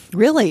enough.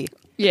 Really?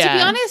 Yeah. To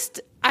be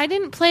honest, I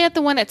didn't play at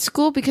the one at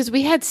school because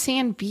we had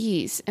sand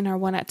bees in our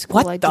one at school.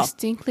 What I the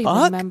distinctly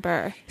fuck?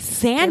 remember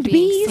Sand there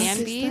being bees? Sand What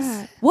is bees.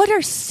 that? What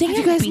are sand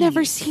Have you guys bees?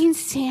 never seen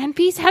sand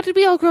bees? How did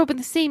we all grow up in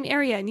the same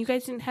area and you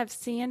guys didn't have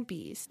sand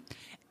bees?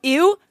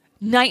 Ew,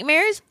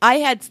 nightmares.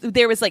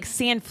 There was like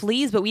sand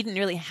fleas, but we didn't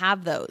really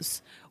have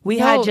those. We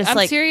had just I'm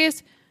like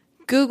serious.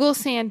 Google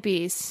sand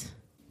bees.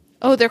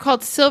 Oh, they're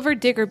called silver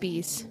digger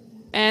bees,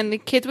 and the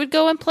kids would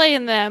go and play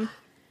in them.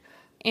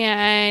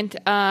 And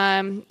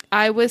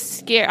I was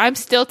scared. I'm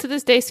still to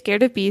this day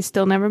scared of bees.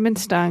 Still never been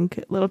stung.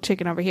 Little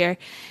chicken over here.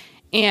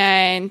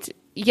 And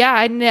yeah,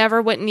 I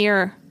never went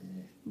near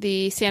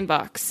the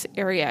sandbox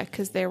area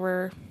because there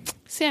were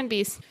sand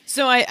bees.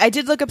 So I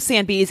did look up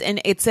sand bees,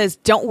 and it says,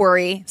 don't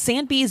worry,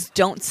 sand bees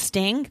don't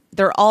sting.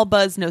 They're all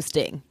buzz, no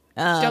sting.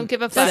 Don't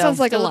give a fuck. That sounds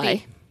like a Still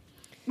lie.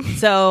 bee.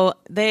 So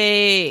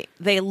they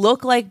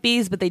look like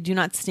bees, but they do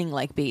not sting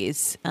like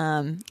bees.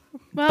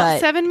 Well,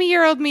 But-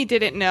 7-year-old me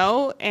didn't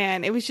know,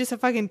 and it was just a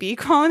fucking bee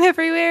crawling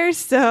everywhere.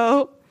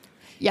 So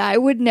Yeah, I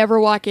would never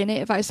walk in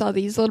it if I saw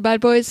these little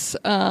bad boys.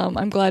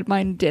 I'm glad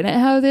mine didn't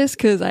have this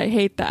because I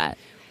hate that.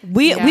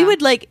 We Yeah.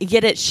 would like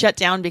get it shut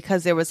down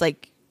because there was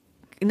like,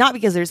 not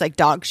because there's like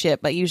dog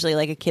shit, but usually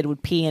like a kid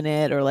would pee in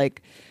it or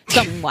like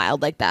something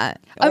wild like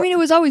that. I mean, it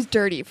was always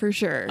dirty for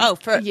sure.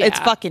 it's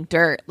Yeah. fucking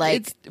dirt.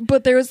 Like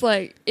But there was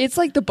like, it's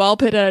like the ball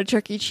pit at a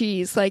Chuck E.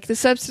 Cheese. Like the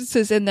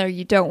substances in there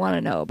you don't want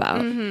to know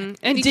about. and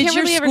you Did can't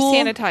your really school-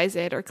 ever sanitize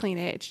it or clean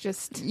it. It's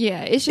just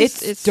Yeah, it's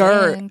just It's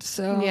dirt. sand,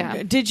 so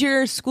Yeah. did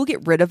your school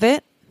get rid of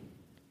it?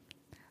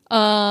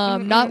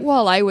 not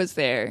while I was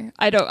there.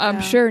 I'm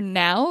No. sure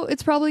now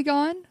it's probably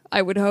gone.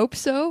 I would hope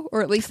so,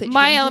 or at least they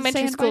my changed the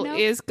elementary sand by school now.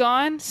 is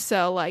gone.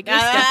 So like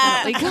it's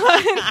definitely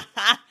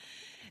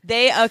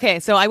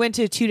gone. So I went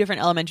to 2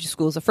 different elementary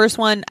schools. The first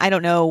one, I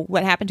don't know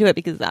what happened to it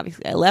because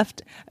obviously I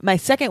left. My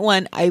second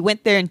one, I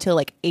went there until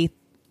like 8th.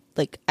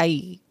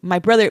 My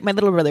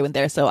little brother went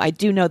there, so I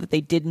do know that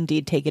they did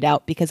indeed take it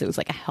out because it was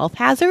like a health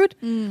hazard,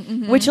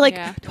 which like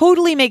Yeah.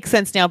 totally makes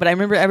sense now. But I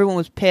remember everyone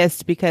was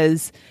pissed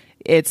because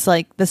it's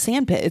like the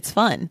sand pit. It's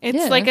fun. It's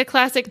Yeah. like a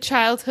classic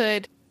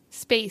childhood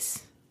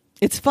space.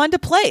 It's fun to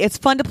play. It's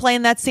fun to play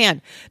in that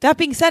sand. That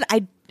being said,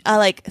 I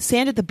like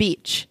sand at the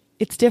beach.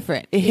 It's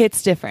different. It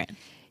hits different.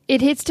 It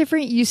hits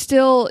different.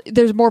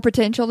 There's more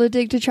potential to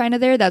dig to China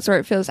there. That's where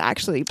it feels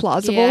actually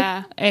plausible.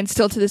 Yeah. And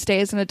still to this day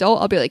as an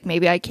adult, I'll be like,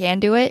 maybe I can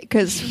do it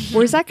because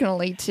where's that going to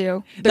lead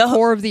to? The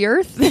core of the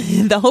earth?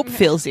 The hope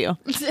fills you.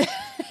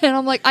 And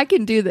I'm like, I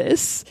can do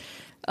this.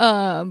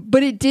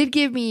 But it did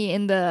give me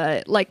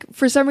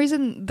for some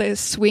reason, the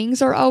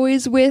swings are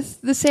always with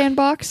the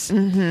sandbox.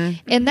 Mm-hmm.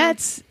 And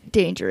that's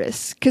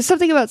dangerous because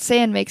something about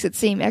sand makes it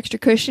seem extra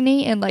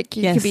cushiony and like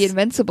you can be Yes.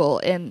 invincible.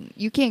 And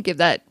you can't give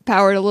that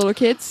power to little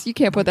kids. You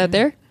can't put that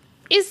there.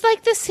 Is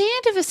like the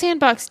sand of a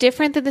sandbox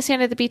different than the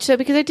sand at the beach though?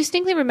 Because I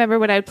distinctly remember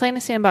when I would play in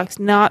a sandbox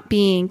not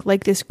being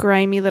like this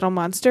grimy little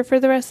monster for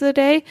the rest of the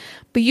day.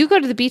 But you go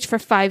to the beach for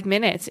 5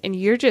 minutes and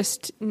you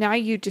just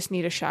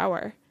need a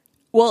shower.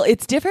 Well,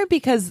 it's different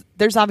because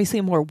there's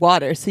obviously more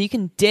water, so you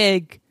can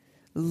dig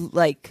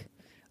like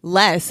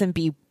less and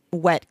be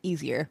wet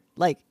easier.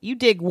 Like you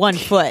dig 1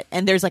 foot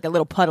and there's like a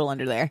little puddle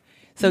under there,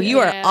 so you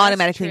are Yeah, that's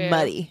automatically true.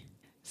 muddy.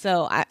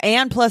 So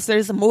and plus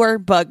there's more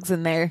bugs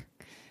in there.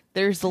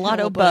 There's a lot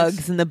Hello, of bugs.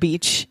 bugs in the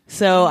beach,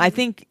 so I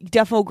think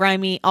defo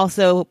grimy.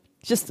 Also,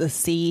 just the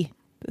sea.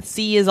 The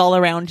sea is all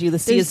around you. The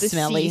sea There's is the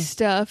smelly. sea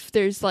stuff.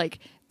 There's like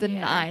the Yeah.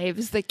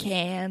 knives, the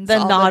cans, The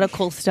all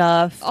nautical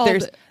stuff. all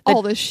There's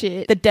all the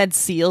shit. the dead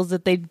seals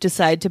that they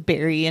decide to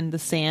bury in the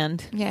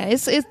sand. Yeah,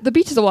 it's the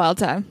beach is a wild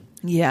time.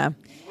 Yeah,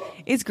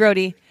 it's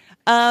grody.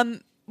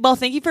 Well,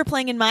 thank you for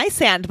playing in my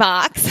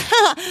sandbox.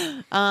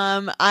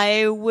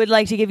 I would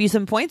like to give you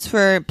some points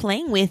for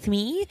playing with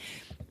me.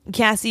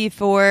 Cassie,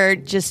 for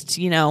just,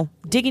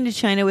 digging to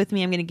China with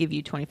me, I'm going to give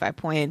you 25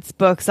 points.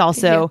 Books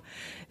also,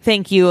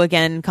 thank you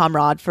again,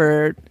 comrade,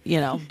 for,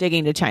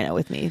 digging to China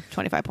with me,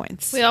 25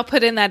 points. We all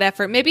put in that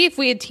effort. Maybe if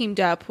we had teamed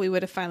up, we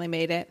would have finally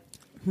made it.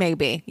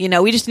 Maybe.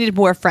 We just needed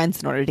more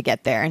friends in order to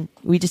get there. And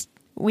we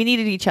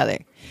needed each other.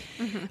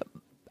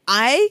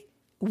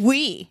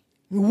 We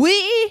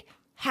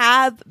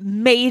have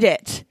made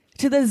it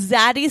to the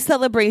Zaddy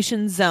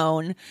celebration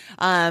zone.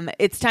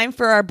 It's time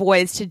for our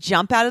boys to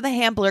jump out of the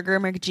hamburger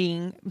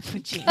machine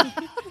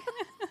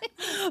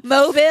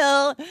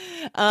mobile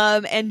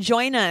and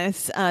join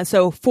us.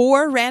 So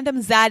 4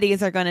 random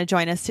Zaddies are going to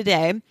join us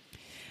today.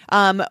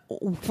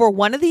 For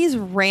one of these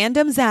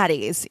random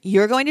Zaddies,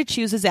 you're going to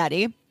choose a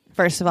Zaddy,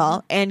 first of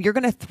all, and you're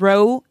going to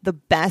throw the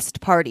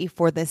best party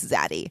for this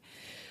Zaddy.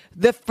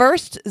 The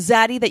first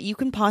Zaddy that you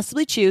can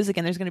possibly choose,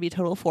 again, there's going to be a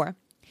total of 4,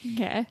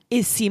 Okay.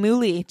 is Simu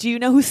Lee. Do you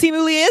know who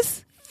Simu Lee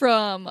is?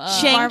 From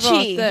Shang-Chi. Marvel,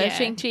 the Yeah.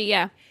 Shang-Chi,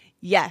 yeah.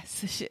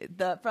 Yes,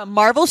 from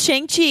Marvel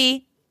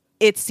Shang-Chi,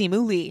 it's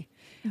Simu Lee.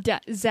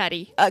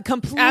 Zaddy. A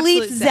complete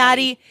Absolute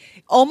zaddy.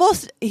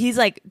 Almost, he's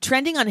like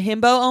trending on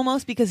himbo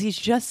almost because he's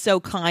just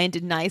so kind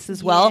and nice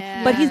as well.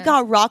 Yeah. But he's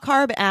got rock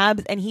hard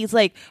abs and he's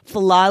like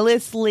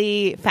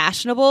flawlessly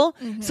fashionable.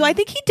 So I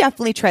think he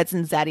definitely treads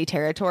in zaddy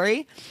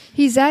territory.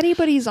 He's zaddy,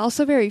 but he's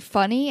also very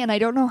funny, and I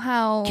don't know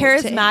how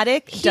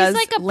Charismatic He's does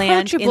like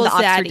land in approachable the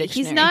Oxford zaddy.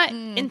 Dictionary. He's not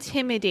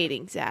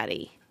intimidating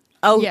zaddy.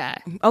 Oh, Yeah.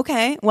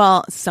 Okay.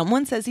 Well,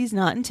 someone says he's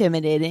not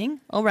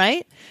intimidating. All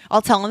right.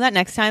 I'll tell him that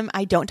next time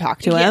I don't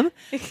talk to him.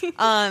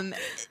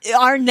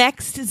 Our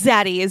next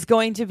zaddy is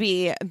going to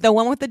be the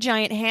one with the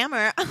giant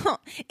hammer.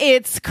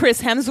 It's Chris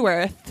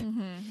Hemsworth.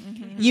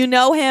 You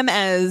know him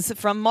as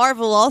from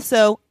Marvel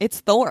also.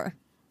 It's Thor.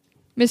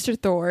 Mr.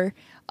 Thor.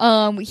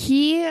 I'm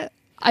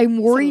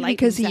worried lightning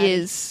because he zaddy.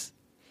 is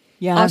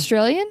Yeah.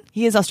 Australian,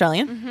 He is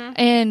Australian.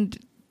 and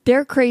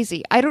they're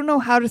crazy. I don't know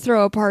how to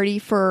throw a party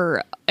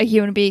for a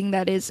human being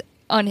that is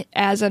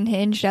as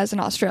unhinged as an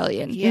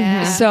Australian.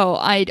 Yeah. So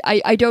I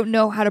don't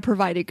know how to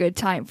provide a good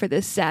time for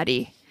this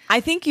zaddy. I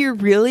think you're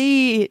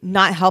really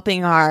not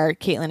helping our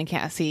Caitlin and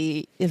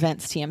Cassie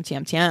events.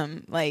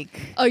 TM.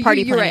 Like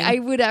party you're right. I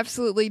planning. would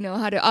absolutely know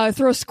how to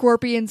throw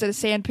scorpions at a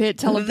sand pit.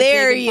 Tell them to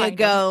There dig and you find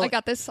them. go. I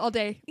got this all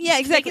day. Yeah,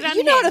 exactly. it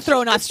You know how to unhinged.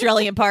 throw an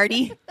Australian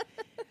party.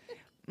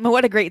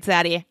 What a great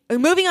zaddy.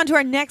 Moving on to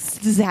our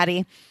next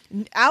zaddy.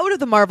 Out of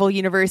the Marvel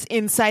universe,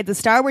 inside the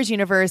Star Wars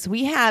universe,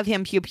 we have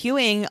him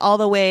pew-pewing all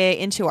the way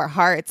into our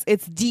hearts.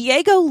 It's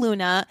Diego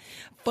Luna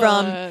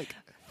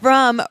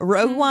from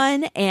Rogue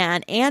One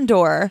and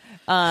Andor.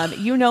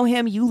 You know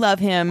him. You love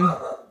him.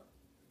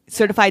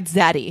 Certified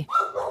zaddy.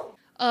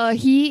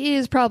 He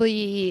is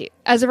probably,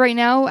 as of right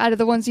now, out of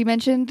the ones you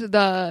mentioned,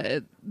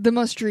 the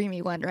most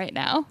dreamy one right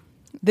now.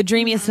 The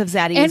dreamiest of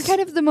zaddies. And kind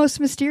of the most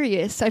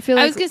mysterious. I feel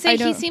like I was gonna say he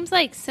don't- seems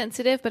like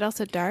sensitive but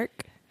also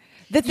dark.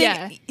 The thing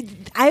Yeah.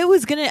 I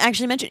was gonna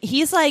actually mention,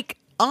 he's like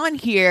on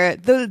here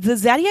the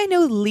zaddy I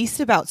know least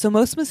about. So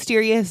most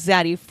mysterious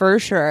zaddy for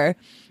sure.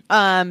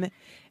 And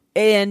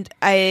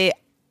I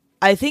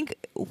think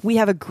we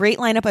have a great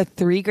lineup of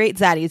 3 great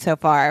zaddies so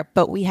far,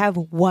 but we have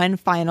one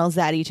final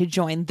zaddy to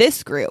join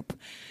this group,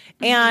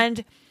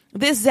 and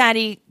this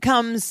zaddy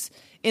comes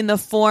in the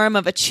form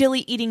of a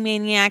chili eating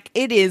maniac.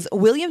 It is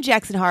William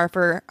Jackson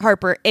Harper,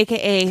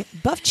 aka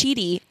Buff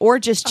Cheaty or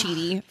just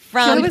Cheaty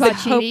from Chili Pot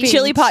Cheaty.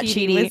 Chili Pot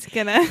Cheating Cheaty was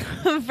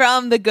gonna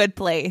from The Good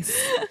Place.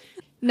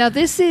 Now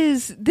this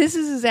is a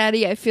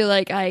zaddy I feel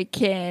like I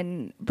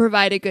can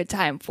provide a good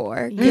time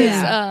for because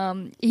Yeah.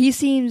 he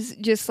seems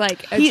just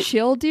like a He-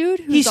 chill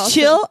dude. Who's He's also,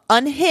 chill,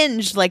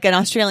 unhinged like an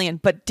Australian,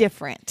 but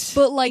different.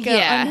 but like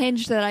Yeah. a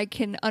unhinged that I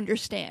can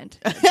understand,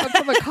 come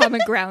from a common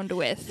ground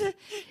with.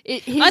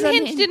 He's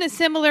unhinged in a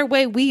similar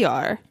way we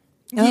are.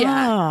 Yeah.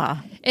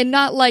 Ah. and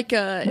not like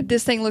a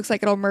this thing looks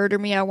like it'll murder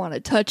me. I want to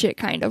touch it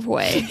kind of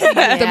way. The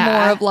Yeah.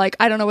 more of like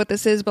I don't know what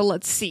this is, but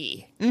let's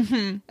see.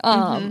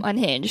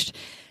 Unhinged.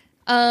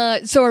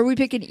 So are we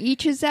picking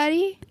each as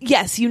zaddy?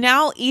 Yes, you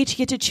now each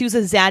get to choose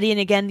a zaddy, and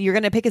again, you're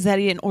going to pick a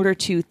zaddy in order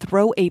to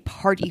throw a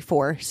party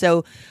for.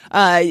 So,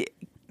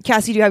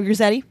 Cassie, do you have your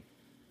zaddy?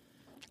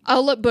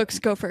 I'll let Books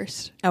go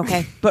first.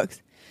 Okay,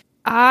 books.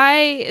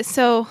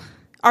 So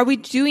are we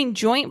doing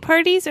joint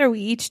parties or are we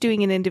each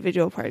doing an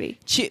individual party?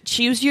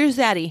 Choose your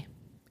zaddy.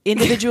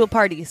 Individual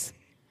parties.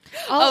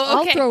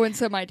 I'll okay. throw in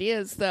some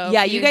ideas though.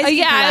 Yeah, you guys. Oh can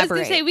yeah, I was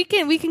collaborate. gonna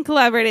say we can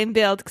collaborate and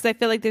build because I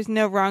feel like there's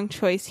no wrong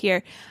choice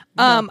here.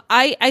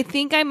 I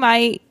think I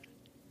might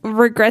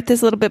regret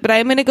this a little bit, but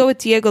I'm gonna go with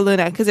Diego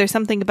Luna because there's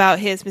something about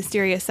his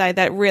mysterious side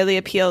that really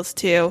appeals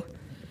to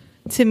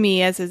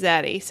me as a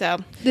zaddy. So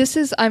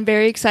I'm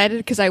very excited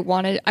because I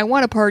want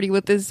to party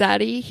with this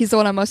zaddy. He's the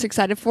one I'm most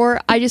excited for.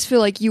 I just feel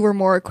like you were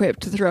more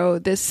equipped to throw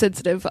this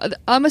sensitive.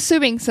 I'm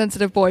assuming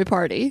sensitive boy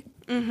party.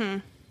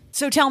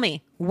 So tell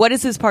me, what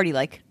is this party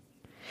like?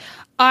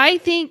 I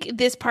think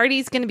this party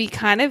is going to be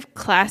kind of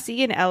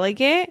classy and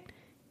elegant.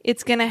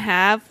 It's going to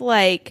have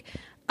like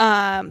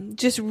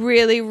just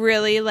really,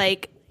 really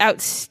like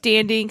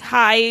outstanding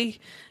high,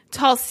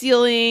 tall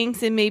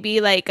ceilings and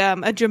maybe like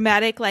a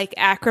dramatic like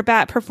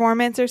acrobat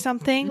performance or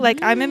something.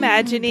 Like I'm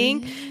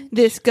imagining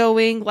this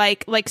going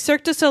like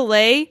Cirque du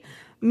Soleil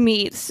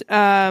meets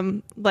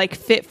like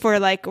Fit for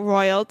like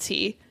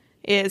royalty.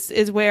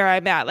 Is where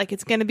I'm at. Like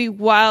it's going to be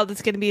wild.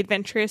 It's going to be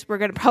adventurous. We're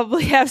going to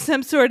probably have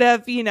some sort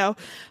of,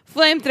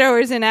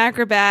 flamethrowers and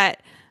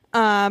acrobat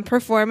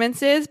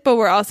performances, but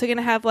we're also going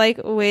to have like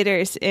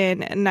waiters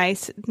in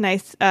nice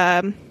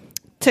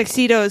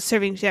tuxedos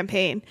serving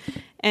champagne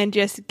and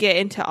just get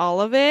into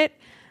all of it.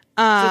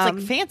 So it's like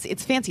fancy.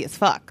 It's fancy as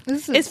fuck.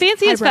 It's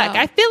fancy as fuck.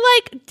 highbrow. I feel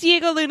like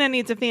Diego Luna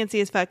needs a fancy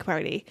as fuck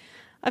party.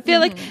 I feel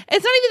like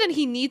it's not even that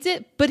he needs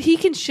it, but he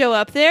can show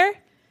up there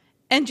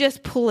and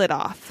just pull it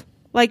off.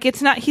 Like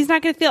he's not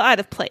going to feel out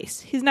of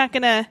place. He's not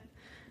going to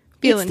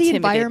feel It's the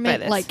intimidated by environment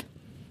this. like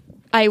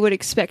I would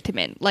expect him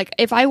in. Like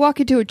if I walk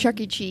into a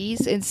Chuck E.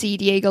 Cheese and see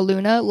Diego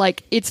Luna,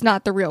 like it's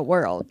not the real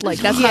world. Like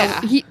that's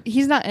Yeah. not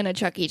he's not in a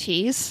Chuck E.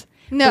 Cheese.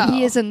 No. But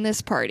he is in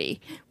this party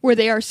where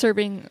they are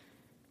serving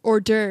hors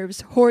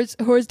d'oeuvres. Hors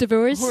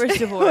d'oeuvres. Horse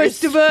divorce.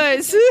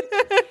 Divorce.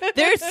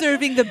 They're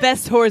serving the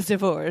best horse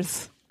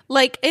divorce.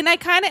 Like, and I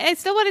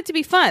still want it to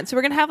be fun. So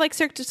we're going to have like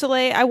Cirque du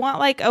Soleil. I want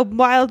like a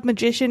wild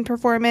magician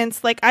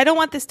performance. Like, I don't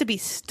want this to be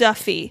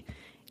stuffy.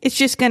 It's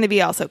just going to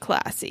be also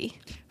classy.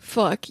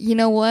 Fuck. You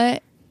know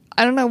what?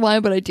 I don't know why,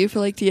 but I do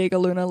feel like Diego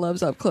Luna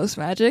loves up close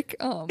magic.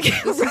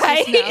 This is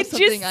Right? just now It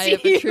something just I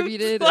have seems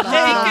attributed, like- and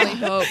I only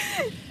hope.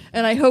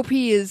 And I hope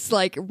he is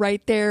like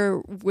right there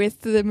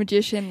with the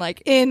magician,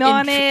 like In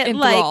on it,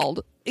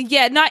 enthralled.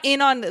 Yeah, not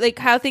in on like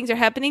how things are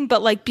happening,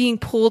 but like being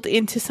pulled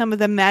into some of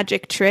the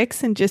magic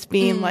tricks and just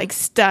being like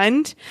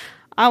stunned.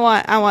 I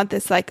want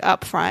this like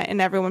up front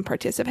and everyone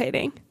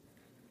participating.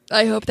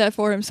 I hope that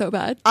for him so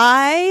bad.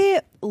 I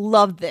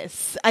love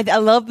this. I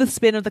love the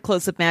spin of the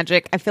close-up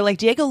magic. I feel like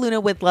Diego Luna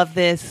would love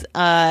this.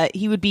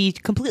 He would be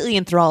completely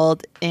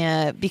enthralled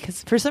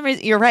because for some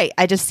reason, you're right.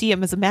 I just see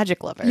him as a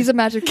magic lover. He's a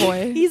magic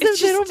boy. He's a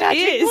little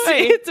magic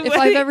boy. If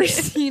I've ever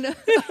seen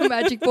a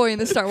magic boy in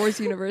the Star Wars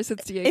universe,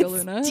 it's Diego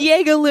Luna.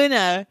 Diego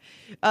Luna.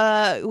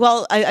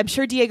 Well, I'm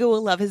sure Diego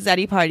will love his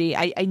Zaddy party.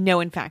 I know,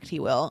 in fact, he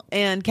will.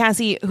 And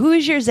Cassie, who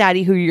is your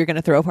Zaddy who you're going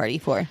to throw a party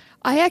for?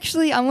 I'm going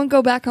to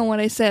go back on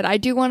what I said. I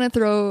do want to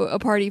throw a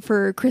party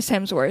for Chris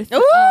Hemsworth.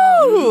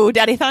 Ooh,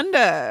 Daddy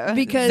Thunder.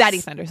 Because-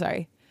 Zaddy Thunder,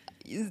 sorry.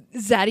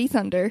 Zaddy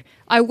Thunder.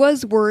 I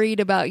was worried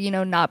about,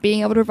 not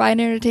being able to provide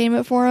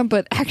entertainment for him,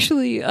 but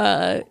actually,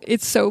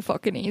 it's so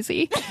fucking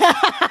easy.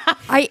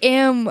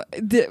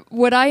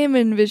 What I am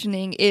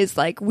envisioning is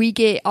like we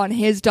get on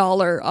his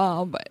dollar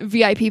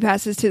VIP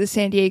passes to the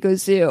San Diego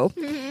Zoo.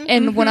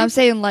 And when I'm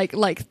saying like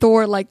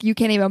Thor, like you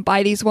can't even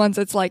buy these ones,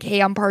 it's like,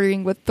 hey, I'm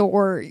partnering with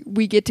Thor.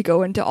 We get to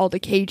go into all the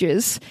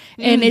cages.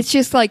 And it's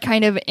just like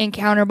kind of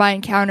encounter by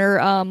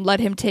encounter, let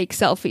him take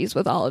selfies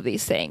with all of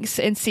these things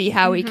and see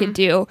how he can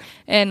do.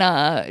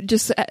 And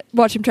just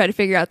watch him try to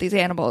figure out these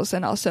animals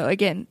and also,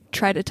 again,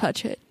 try to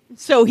touch it.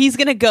 So he's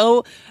going to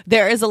go,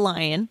 there is a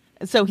lion.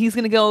 So he's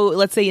going to go,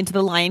 let's say, into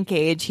the lion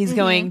cage. He's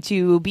going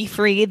to be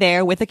free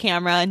there with a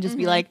camera and just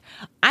be like,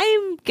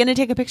 I'm going to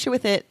take a picture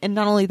with it. And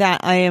not only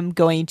that, I am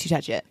going to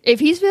touch it. If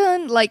he's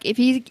feeling like, if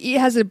he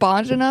has a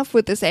bond enough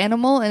with this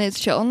animal and it's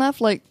chill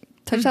enough, like,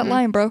 touch that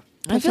lion, bro.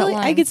 I feel like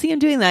I could see him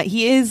doing that.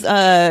 He is,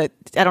 I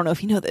don't know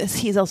if you know this,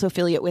 he's also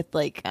affiliate with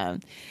like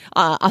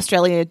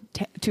Australia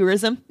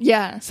tourism.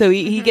 Yeah. So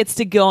he gets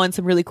to go on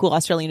some really cool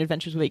Australian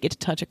adventures where you get to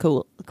touch a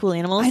cool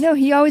animals. I know,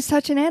 he always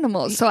touching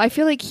animals. So I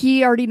feel like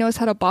he already knows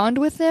how to bond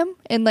with them.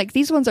 And like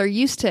these ones are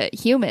used to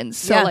humans.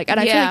 So Yeah. like, and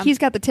I feel like he's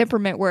got the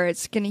temperament where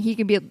he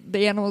can be,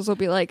 the animals will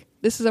be like,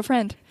 this is a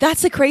friend.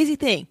 That's the crazy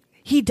thing.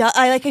 He does.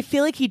 I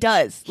feel like he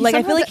does. Like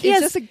I feel like he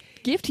it's has. just a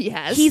gift he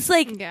has. He's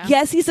like, Yeah.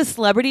 yes, he's a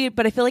celebrity,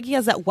 but I feel like he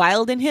has that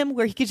wild in him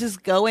where he could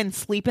just go and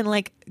sleep in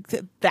like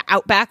the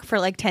outback for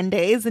like 10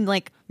 days and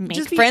like make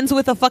Just be- friends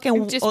with a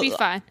fucking Just be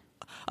fun.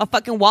 a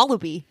fucking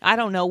wallaby. I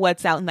don't know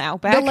what's out in the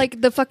outback. But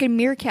like the fucking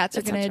meerkats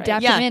are That going to sounds right.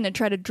 adapt Yeah. him in and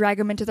try to drag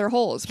him into their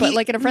holes, but He-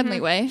 like in a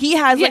friendly way. he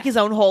has like Yeah. his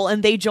own hole,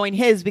 and they join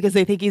his because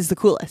they think he's the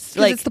coolest.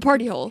 'Cause Like it's the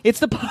party hole. it's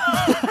the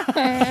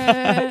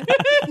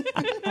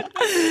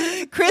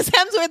Chris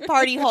Hemsworth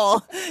party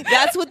hole.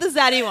 That's what the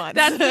Zaddy wants.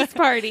 That's this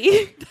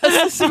party.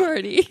 That's the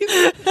party.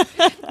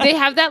 They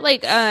have that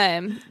like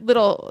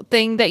little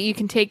thing that you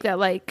can take that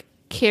like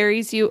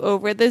carries you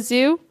over the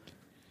zoo.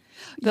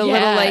 The Yeah.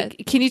 little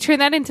like, can you turn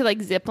that into like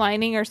zip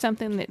lining or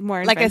something that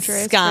more Like a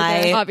adventurous for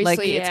sky. them? Obviously,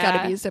 Like, it's got to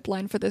yeah. be a zip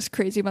line for this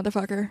crazy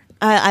motherfucker.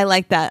 I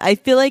like that. I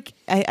feel like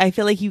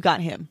you got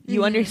him.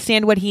 You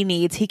understand what he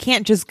needs. He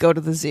can't just go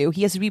to the zoo.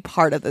 He has to be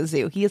part of the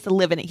zoo. He has to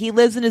live in it. He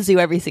lives in a zoo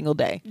every single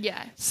day.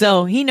 Yeah.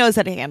 So he knows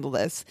how to handle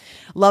this.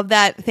 Love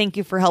that. Thank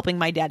you for helping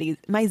my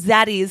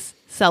zaddies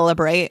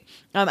celebrate.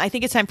 I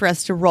think it's time for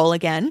us to roll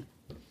again.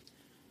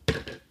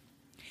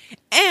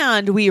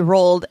 And we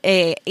rolled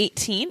a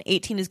 18.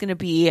 18 is going to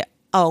be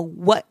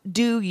what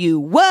do you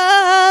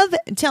love?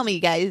 Tell me, you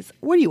guys,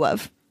 what do you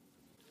love?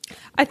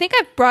 I think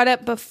I've brought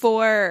up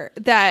before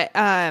that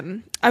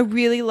I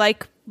really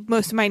like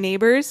most of my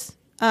neighbors.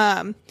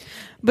 But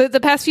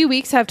the past few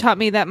weeks have taught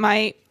me that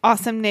my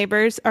awesome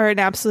neighbors are an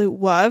absolute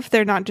love.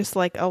 They're not just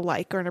like a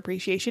like or an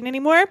appreciation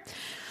anymore.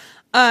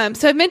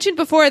 So I've mentioned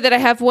before that I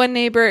have one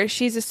neighbor.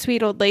 She's a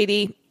sweet old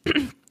lady.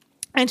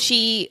 And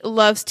she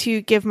loves to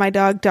give my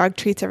dog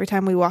treats every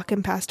time we walk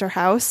in past her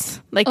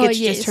house. Like it's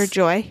just her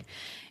joy.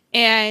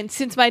 And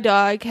since my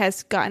dog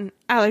has gotten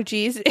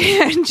allergies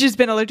and just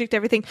been allergic to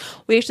everything,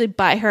 we actually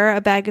buy her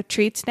a bag of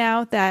treats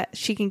now that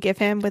she can give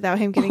him without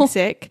him getting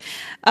sick.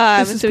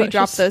 This So is we precious.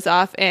 drop those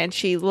off, and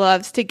she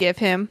loves to give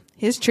him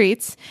his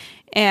treats.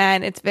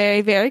 And it's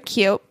very, very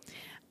cute.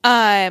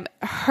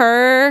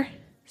 Her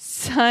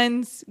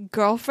son's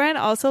girlfriend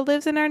also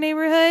lives in our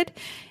neighborhood,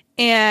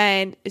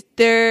 and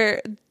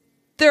they're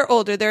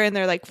older. They're in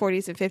their like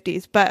 40s and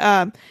 50s,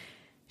 but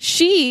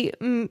she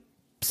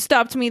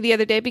stopped me the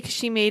other day because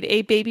she made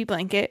a baby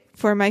blanket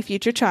for my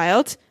future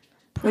child,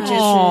 which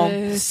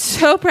is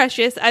so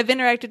precious. I've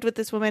interacted with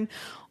this woman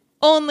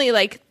only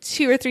like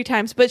 2 or 3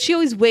 times, but she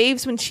always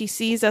waves when she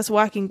sees us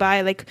walking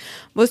by. Like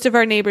most of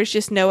our neighbors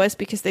just know us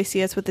because they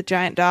see us with the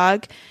giant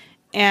dog.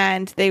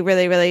 and they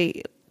really,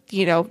 really,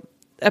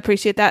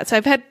 appreciate that. So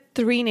I've had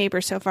 3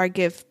 neighbors so far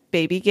give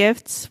baby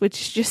gifts, which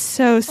is just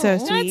so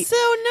sweet. That's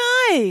so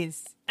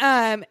nice.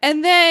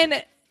 And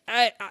then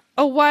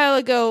a while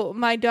ago,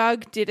 my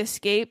dog did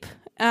escape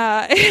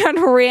and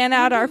ran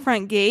out our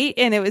front gate,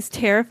 and it was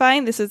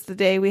terrifying. This was the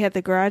day we had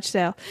the garage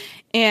sale,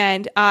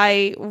 and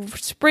I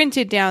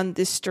sprinted down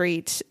the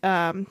street,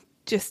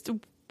 just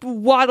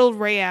waddled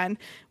ran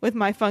with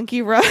my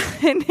funky run,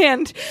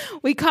 and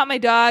we caught my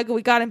dog.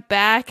 We got him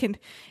back, and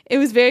it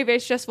was very, very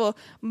stressful.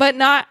 But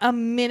not a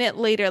minute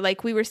later,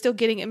 like we were still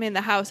getting him in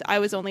the house. I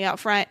was only out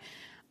front.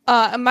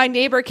 My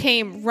neighbor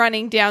came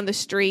running down the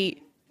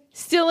street,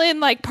 still in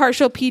like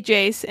partial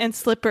PJs and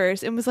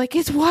slippers, and was like,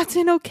 "Is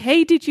Watson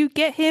okay? Did you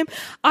get him?"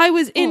 I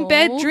was in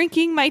bed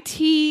drinking my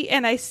tea,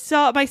 and I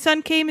saw my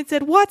son came and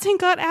said, "Watson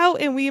got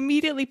out," and we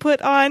immediately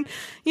put on,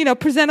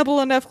 presentable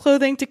enough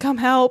clothing to come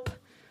help.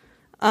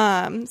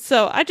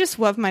 So I just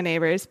love my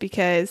neighbors,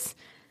 because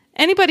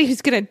anybody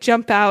who's going to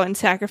jump out and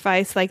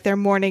sacrifice like their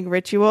morning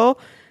ritual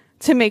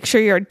to make sure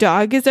your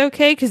dog is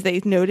okay because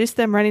they noticed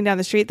them running down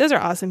the street, those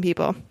are awesome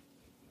people.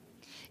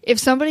 If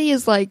somebody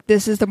is like,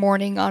 this is the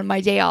morning on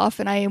my day off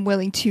and I am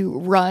willing to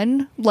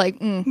run, like,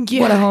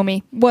 what a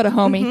homie. What a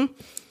homie.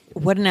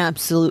 Mm-hmm. What an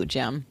absolute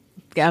gem.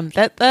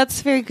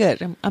 That's very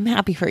good. I'm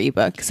happy for you,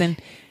 Books,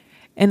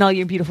 and all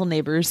your beautiful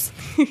neighbors.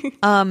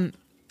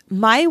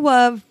 My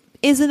love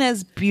isn't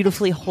as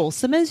beautifully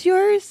wholesome as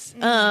yours.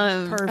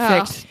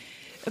 Perfect.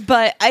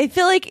 But I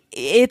feel like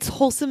it's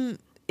wholesome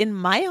in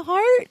my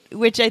heart,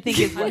 which I think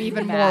is what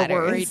even matters.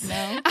 more worried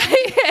now.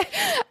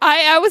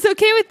 I was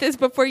okay with this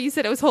before you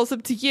said it was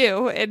wholesome to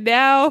you, and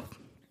now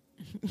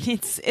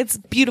it's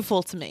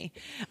beautiful to me,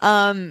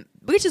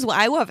 which is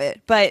why I love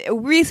it. But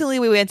recently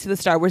we went to the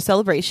Star Wars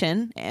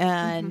Celebration,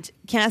 and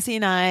Cassie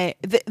and I,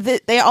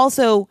 they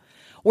also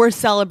were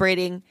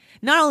celebrating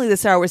not only the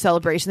Star Wars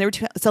Celebration, they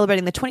were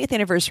celebrating the 20th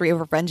anniversary of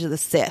Revenge of the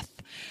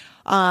Sith,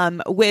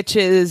 which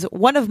is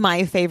one of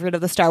my favorite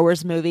of the Star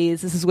Wars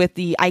movies. This is with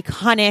the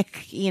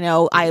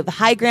iconic, Eye of the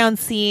High Ground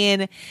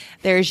scene.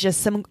 There's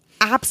just some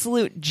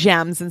absolute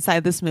gems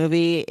inside this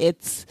movie.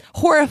 It's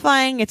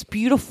horrifying. It's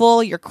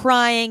beautiful. You're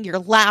crying. You're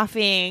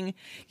laughing.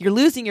 You're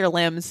losing your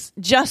limbs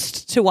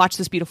just to watch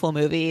this beautiful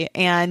movie.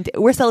 And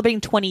we're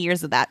celebrating 20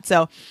 years of that.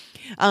 So,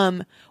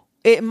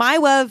 my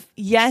love,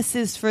 yes,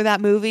 is for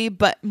that movie,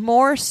 but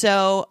more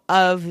so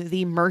of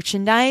the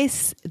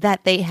merchandise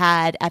that they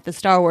had at the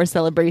Star Wars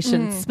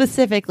Celebration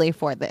specifically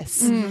for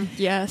this.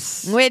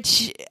 Yes.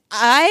 Which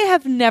I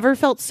have never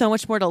felt so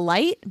much more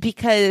delight,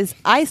 because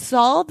I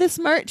saw this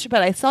merch,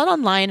 but I saw it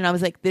online and I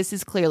was like, this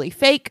is clearly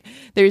fake.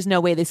 There's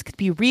no way this could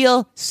be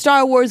real.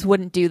 Star Wars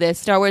wouldn't do this.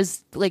 Star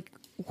Wars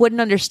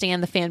wouldn't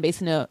understand the fan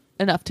base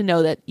enough to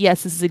know that,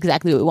 yes, this is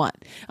exactly what we want.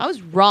 I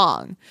was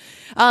wrong.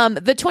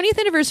 The 20th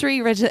anniversary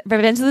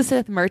Revenge of the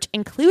Sith merch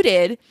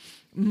included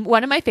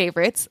one of my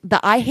favorites, the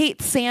I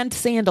Hate Sand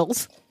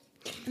sandals.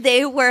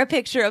 They were a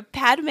picture of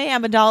Padme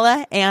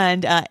Amidala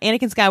and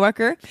Anakin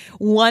Skywalker,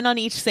 one on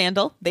each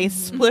sandal. They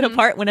split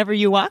apart whenever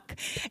you walk.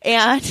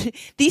 And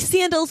these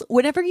sandals,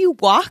 whenever you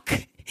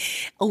walk,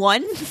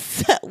 one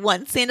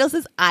sandal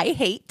says "I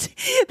hate,"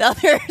 the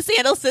other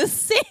sandal says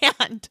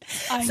 "sand."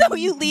 So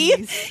you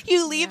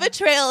leave a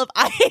trail of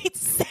 "I hate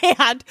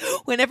sand"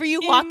 whenever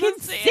you walk in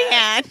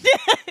sand.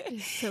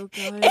 It's so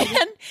good.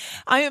 And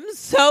I am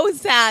so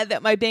sad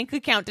that my bank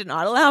account did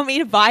not allow me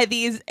to buy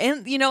these.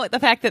 And the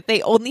fact that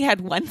they only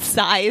had one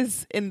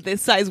size, and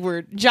this size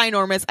were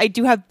ginormous. I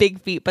do have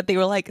big feet, but they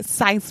were like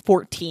size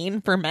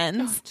 14 for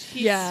men's.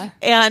 Yeah.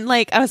 And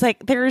I was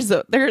like, there's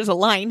a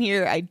line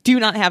here. I do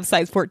not have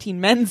size 14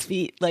 men's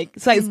feet. Like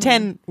size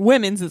 10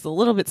 women's is a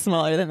little bit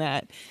smaller than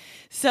that.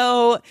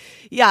 So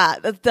yeah,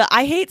 the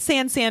I Hate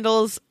Sand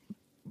sandals,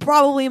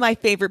 probably my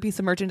favorite piece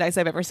of merchandise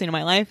I've ever seen in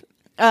my life.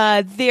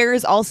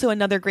 There's also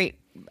another great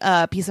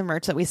piece of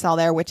merch that we saw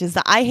there, which is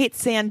the I Hate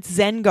Sand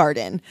Zen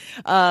Garden,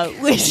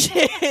 which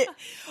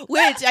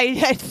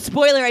I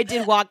spoiler, I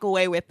did walk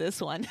away with this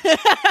one.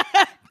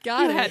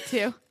 Had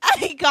to.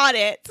 I got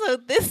it. So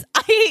this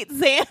I Hate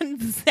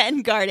Sand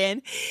Zen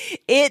Garden,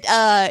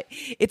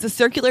 it's a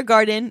circular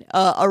garden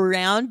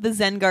around the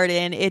Zen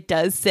Garden. It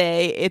does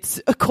say it's,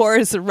 of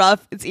course,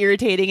 rough, it's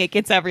irritating, it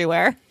gets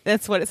everywhere.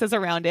 That's what it says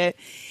around it.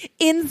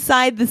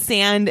 Inside the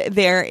sand,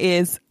 there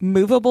is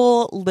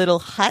movable little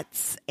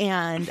huts,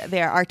 and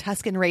there are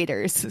Tusken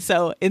Raiders.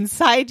 So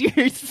inside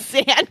your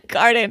sand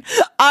garden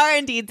are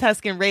indeed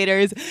Tusken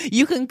Raiders.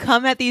 You can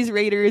come at these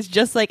Raiders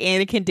just like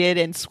Anakin did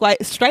and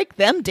strike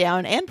them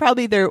down, and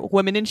probably their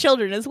women and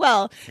children as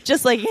well,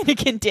 just like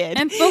Anakin did.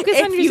 And focus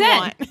on your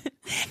Zen.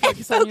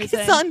 And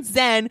focus on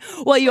Zen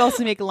while you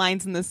also make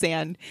lines in the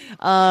sand.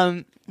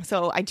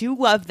 So I do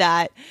love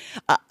that.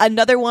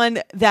 Another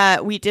one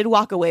that we did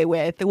walk away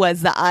with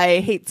was the I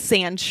Hate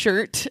Sand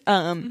shirt.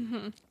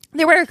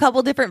 there were a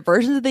couple different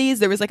versions of these.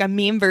 There was like a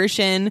meme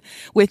version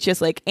with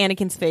just like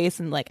Anakin's face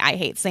and like I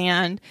hate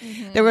sand.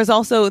 There was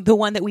also the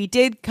one that we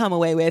did come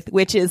away with,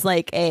 which is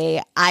like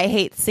a I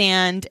hate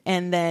sand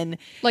and then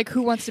Like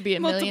Who Wants to Be a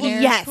Multiple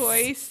Millionaire? Yes.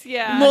 choice.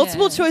 Yeah.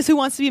 multiple choice Who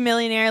Wants to Be a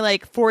Millionaire,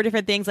 like 4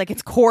 different things. Like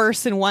it's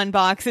coarse in one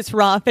box, it's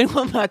rough in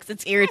one box,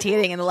 it's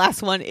irritating, and the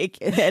last one it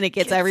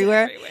gets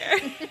everywhere.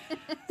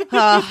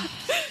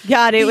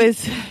 God, it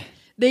was.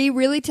 They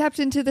really tapped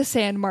into the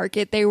sand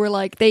market. They were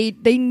like they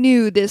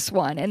knew this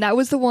one, and that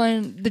was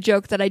the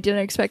joke that I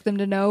didn't expect them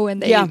to know,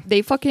 and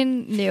they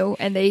fucking knew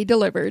and they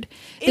delivered.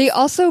 They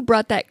also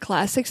brought that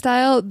classic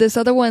style. This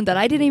other one that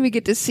I didn't even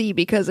get to see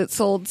because it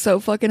sold so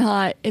fucking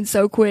hot and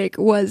so quick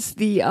was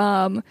the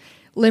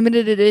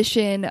limited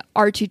edition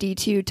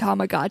R2D2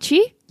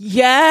 Tamagotchi.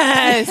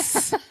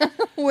 Yes.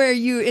 Where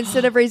you,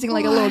 instead of raising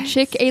like a little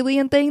chick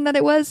alien thing that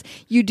it was,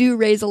 you do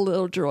raise a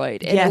little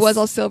droid. And Yes. it was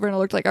all silver and it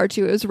looked like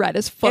R2. It was red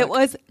as fuck. It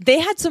was. They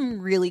had some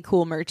really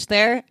cool merch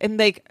there, and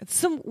like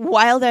some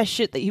wild ass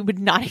shit that you would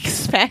not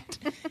expect.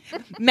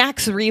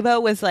 Max Rebo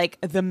was like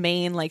the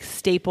main like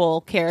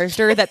staple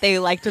character that they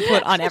like to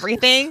put on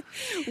everything.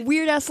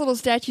 Weird ass little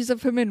statues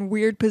of him in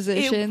weird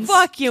positions.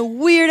 Fucking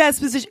weird ass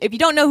position. If you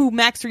don't know who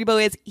Max Rebo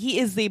is, he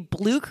is the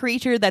blue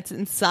creature that's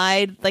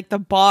inside like the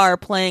bar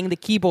playing the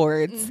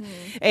keyboards,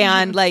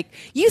 and like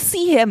you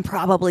see him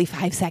probably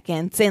 5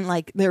 seconds in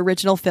like the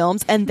original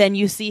films, and then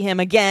you see him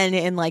again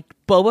in like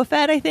Boba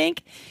Fett, I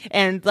think,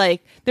 and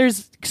like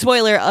there's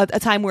spoiler a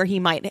time where he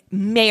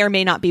may or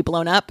may not be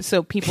blown up,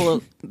 so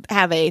people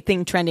have a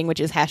thing trending which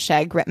is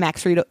hashtag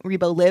Max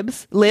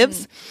Rebo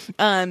lives.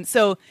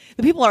 So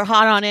the people are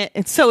hot on it,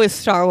 and so is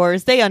Star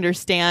Wars. They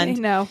understand.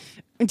 No.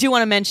 I do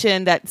want to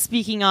mention that,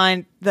 speaking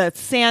on the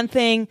sand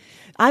thing,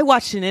 I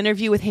watched an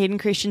interview with Hayden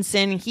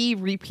Christensen. He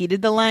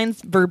repeated the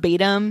lines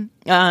verbatim.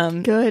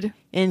 Good.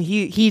 And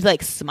he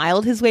like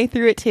smiled his way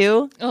through it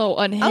too. Oh,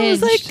 unhinged. I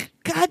was like,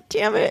 God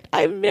damn it.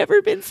 I've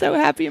never been so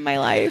happy in my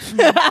life.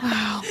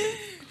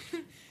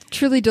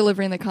 Truly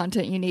delivering the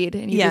content you need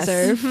and you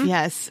deserve.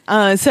 Yes.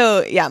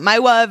 So yeah, my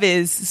love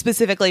is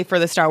specifically for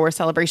the Star Wars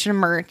Celebration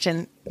merch,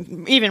 and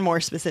even more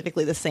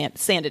specifically the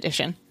sand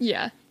edition.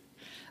 Yeah.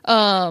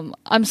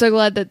 I'm so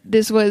glad that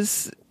this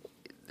was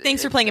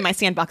Thanks for playing in my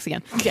sandbox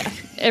again. Yeah.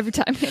 every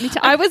time,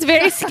 anytime. I was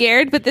very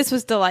scared, but this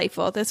was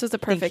delightful. This was a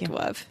perfect you.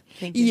 love.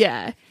 Thank you.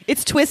 Yeah.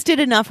 It's twisted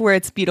enough where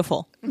it's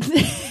beautiful.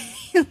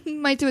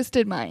 My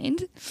twisted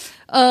mind.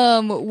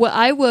 What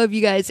I love,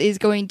 you guys, is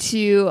going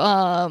to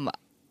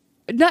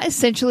not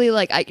essentially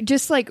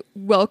just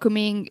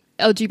welcoming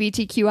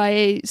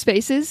LGBTQIA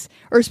spaces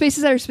or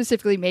spaces that are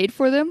specifically made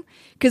for them,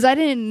 because I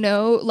didn't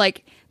know,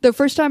 like, the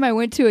first time I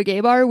went to a gay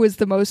bar was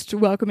the most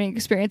welcoming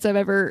experience I've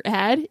ever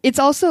had. It's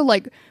also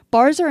like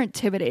bars are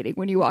intimidating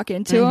when you walk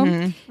into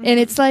them, and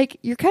it's like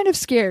you're kind of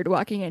scared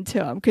walking into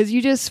them because you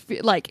just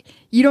feel like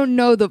you don't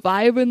know the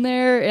vibe in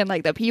there, and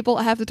like the people,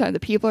 half the time the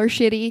people are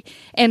shitty.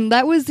 And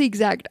that was the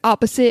exact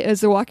opposite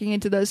as walking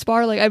into this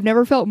bar. Like, I've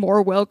never felt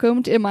more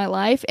welcomed in my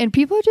life, and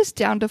people are just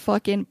down to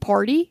fucking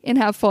party and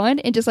have fun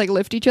and just like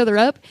lift each other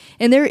up.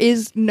 And there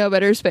is no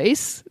better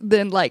space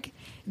than like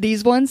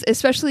these ones,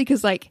 especially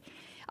because like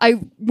I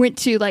went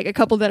to like a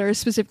couple that are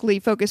specifically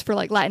focused for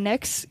like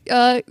Latinx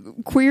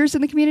queers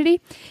in the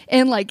community,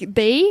 and like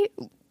they,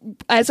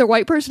 as a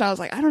white person, I was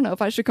like, I don't know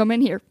if I should come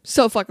in here.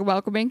 So fucking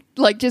welcoming,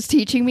 like just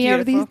teaching me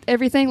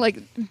everything,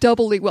 like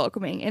doubly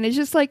welcoming, and it's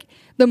just like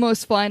the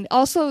most fun.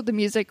 Also, the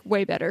music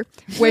way better,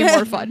 way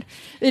more fun.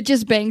 It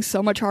just bangs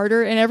so much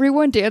harder, and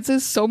everyone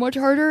dances so much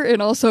harder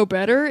and also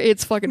better.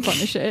 It's fucking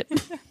fun as shit.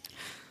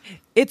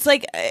 It's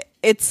like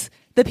it's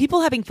the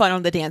people having fun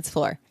on the dance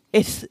floor.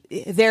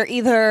 They're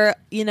either,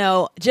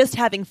 just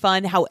having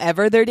fun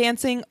however they're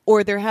dancing,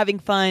 or they're having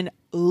fun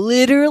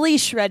literally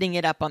shredding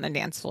it up on the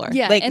dance floor.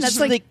 Yeah, like, and that's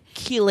just, like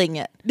killing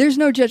it. There's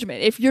no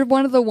judgment. If you're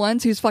one of the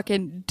ones who's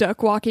fucking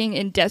duck walking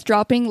and death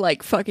dropping,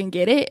 like fucking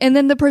get it. And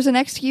then the person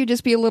next to you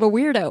just be a little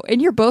weirdo,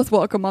 and you're both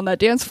welcome on that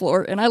dance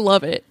floor, and I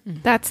love it.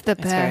 That's the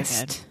That's very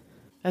best. good.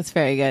 That's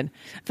very good.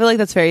 I feel like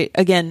that's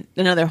again,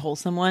 another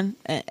wholesome one.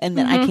 And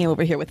then I came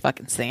over here with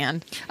fucking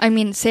sand. I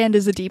mean, sand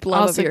is a deep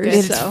love Also of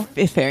yours, good. so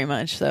It's very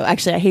much so.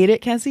 Actually, I hate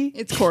it, Cassie.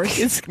 it's coarse.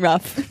 It's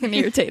rough. and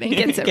irritating.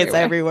 It Gets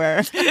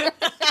everywhere.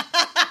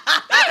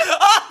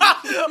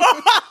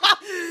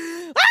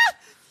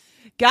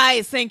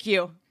 Guys, thank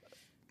you.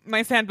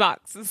 My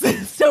sandbox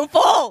is so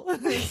full.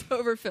 It's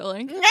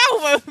overfilling.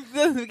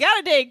 No, we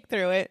gotta dig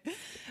through it.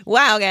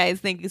 Wow,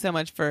 guys, thank you so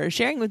much for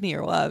sharing with me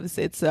your loves.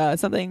 It's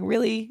something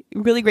really,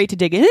 really great to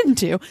dig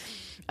into.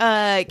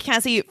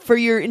 Cassie, for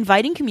your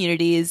inviting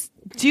communities,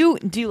 do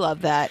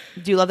love that.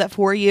 Do love that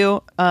for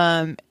you.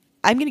 I'm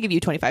going to give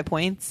you 25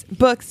 points.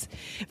 Books,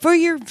 for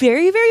your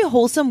very, very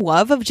wholesome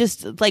love of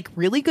just like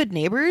really good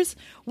neighbors.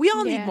 We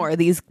all need more of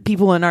these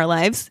people in our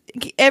lives.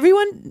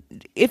 Everyone,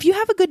 if you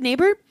have a good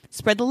neighbor,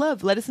 spread the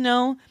love. Let us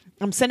know.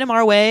 Send them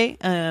our way.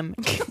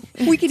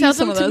 We can Tell use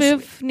some them of to those.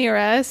 move near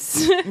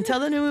us. And tell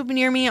them to move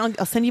near me.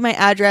 I'll send you my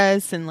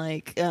address and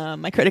like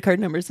my credit card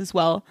numbers as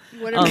well.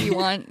 Whatever you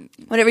want.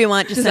 Whatever you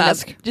want. Just send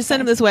ask. Them, just send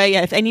them this way.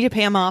 Yeah, if I need to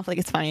pay them off, like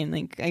it's fine.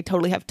 Like I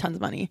totally have tons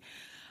of money,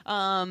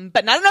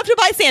 but not enough to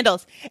buy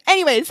sandals.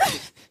 Anyways,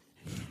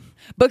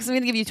 Books. I'm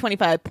going to give you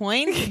 25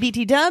 points.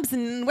 BT dubs,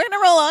 and we're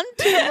gonna roll on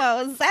to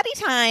Zaddy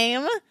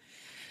time.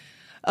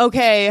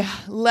 Okay,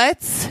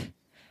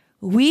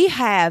 we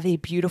have a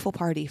beautiful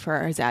party for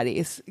our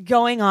Zaddies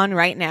going on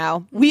right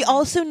now. We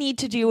also need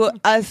to do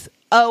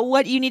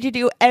what you need to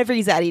do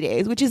every Zaddy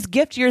days, which is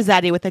gift your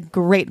Zaddy with a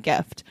great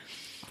gift.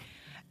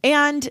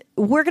 And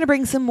we're going to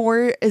bring some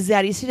more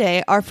Zaddies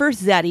today. Our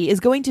first Zaddy is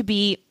going to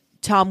be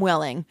Tom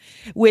Welling,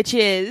 which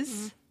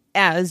is,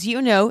 as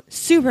you know,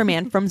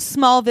 Superman from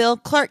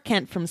Smallville, Clark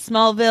Kent from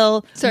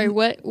Smallville. Sorry,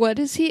 what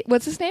is he?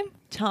 What's his name?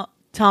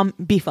 Tom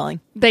Beef Welling.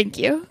 Thank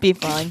you.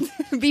 Beef Welling.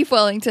 Beef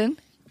Wellington.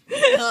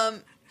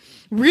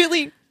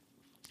 Really,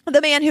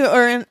 the man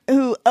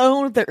who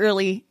owned the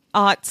early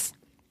aughts,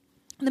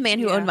 the man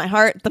who owned my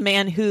heart, the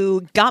man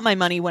who got my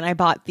money when I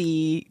bought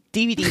the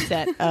DVD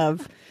set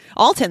of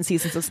all 10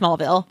 seasons of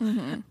Smallville.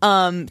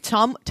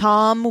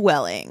 Tom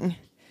Welling,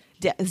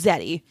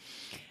 Zaddy.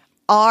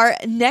 Our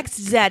next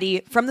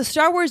Zaddy from the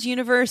Star Wars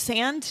universe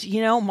and,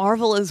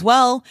 Marvel as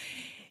well.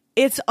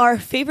 It's our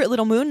favorite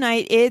little Moon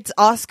Knight. It's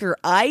Oscar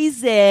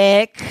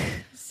Isaac.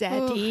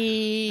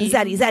 Zaddy.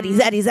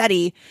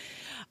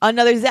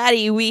 Another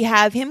Zaddy, we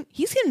have him.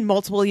 He's in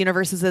multiple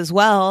universes as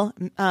well.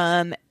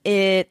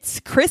 It's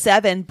Chris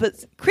Evans,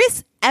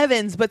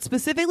 but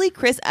specifically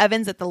Chris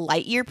Evans at the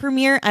Lightyear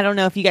premiere. I don't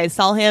know if you guys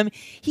saw him.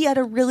 He had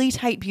a really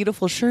tight,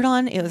 beautiful shirt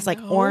on. It was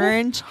like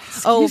orange.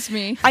 Excuse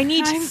me. I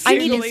need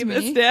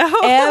this now.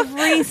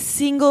 every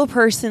single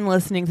person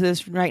listening to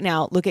this right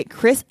now. Look at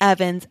Chris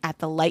Evans at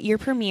the Lightyear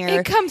premiere.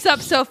 It comes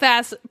up so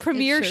fast.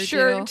 Premiere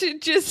sure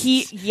shirt. Just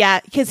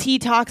because he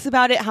talks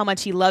about it, how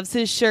much he loves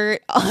his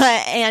shirt,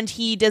 and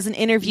he does an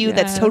interview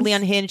that's totally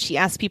unhinged. He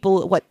asks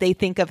people what they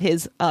think of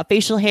his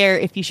facial hair,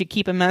 if you should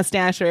keep a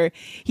mustache, or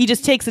he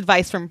just takes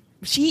advice from.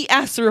 She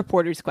asks the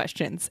reporters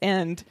questions,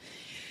 and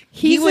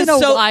he's in a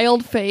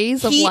wild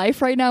phase of life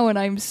right now, and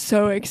I'm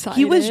so excited.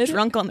 He was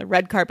drunk on the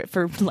red carpet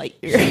for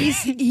Lightyear.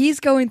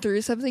 He's going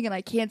through something, and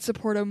I can't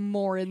support him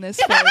more in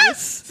this phase.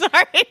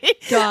 Sorry,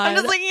 God. I'm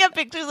just looking at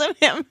pictures of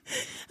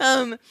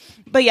him.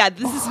 But yeah,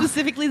 this is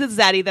specifically the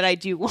Zaddy that I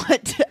do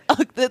want,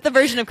 the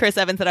version of Chris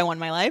Evans that I want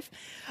in my life.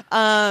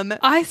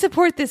 I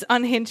support this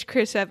unhinged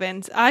Chris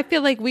Evans. I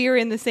feel like we are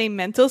in the same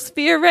mental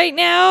sphere right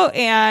now,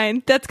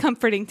 and that's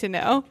comforting to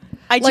know.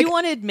 I do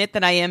want to admit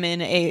that I am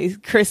in a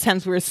Chris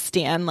Hemsworth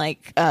stan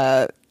like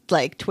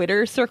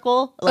Twitter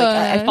circle.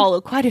 I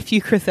follow quite a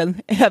few Chris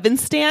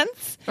Evans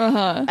stans.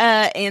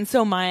 And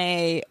so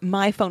my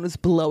phone was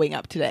blowing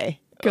up today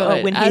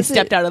when he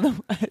stepped out of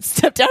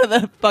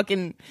the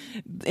fucking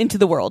into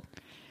the world.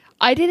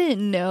 I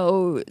didn't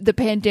know the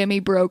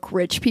pandemic broke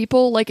rich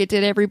people like it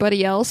did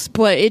everybody else,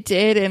 but it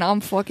did, and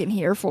I'm fucking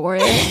here for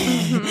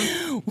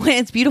it. When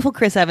it's beautiful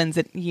Chris Evans,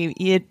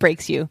 it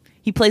breaks you.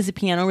 He plays the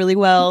piano really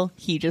well.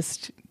 He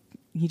just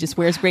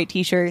wears great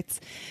t-shirts.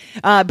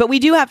 But we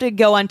do have to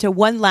go on to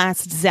one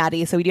last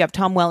Zaddy. So we do have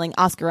Tom Welling,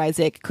 Oscar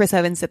Isaac, Chris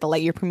Evans at the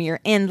Lightyear premiere,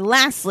 and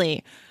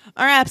lastly,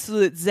 our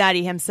absolute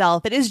Zaddy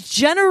himself. It is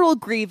General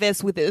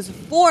Grievous with his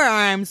 4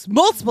 arms,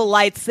 multiple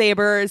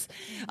lightsabers,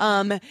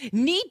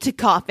 need to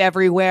cough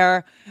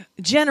everywhere.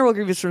 General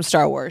Grievous from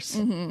Star Wars.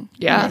 Mm-hmm.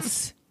 Yeah.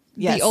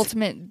 Yes. The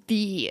ultimate,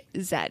 the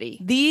Zaddy.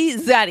 The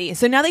Zaddy.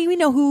 So now that we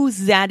know who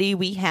Zaddy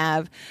we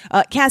have,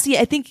 Cassie,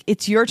 I think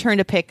it's your turn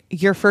to pick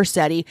your first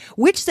Zaddy.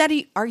 Which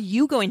Zaddy are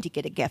you going to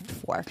get a gift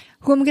for?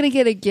 Who I'm going to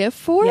get a gift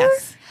for?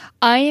 Yes.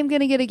 I am going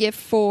to get a gift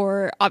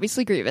for,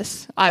 obviously,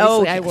 Grievous.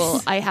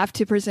 Obviously, I have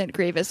to present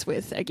Grievous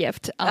with a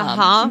gift. What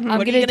are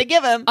you going to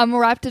give him? I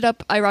wrapped it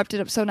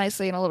up so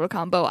nicely in a little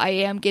combo. I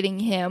am getting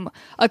him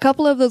a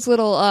couple of those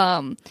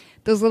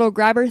little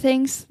grabber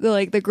things,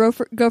 the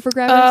gopher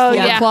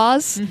grabbers,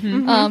 claws,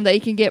 that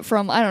you can get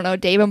from, I don't know,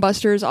 Dave &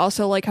 Buster's,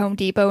 also like Home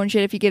Depot and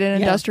shit if you get an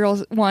industrial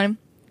one.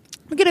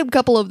 I'll get a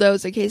couple of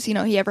those in case,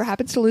 he ever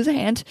happens to lose a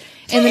hand.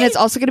 And then it's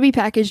also going to be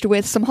packaged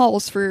with some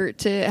hulls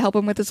to help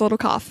him with his little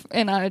cough.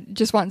 And I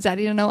just want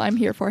Zaddy to know I'm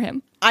here for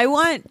him. I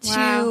want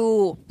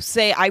to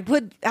say I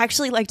would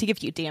actually like to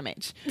give you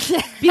damage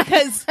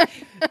because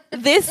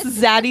this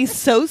Zaddy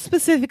so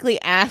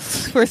specifically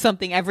asks for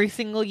something every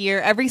single year,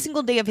 every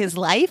single day of his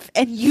life,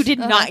 and you did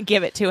not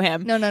give it to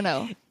him.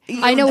 No.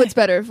 I know what's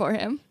better for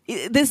him.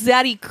 This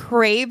Zaddy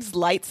craves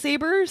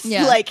lightsabers.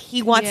 Yeah. Like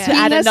he wants to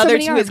add another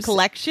to his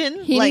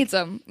collection. He needs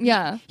them.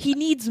 Yeah. He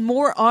needs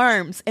more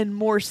arms and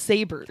more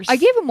sabers. I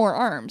gave him more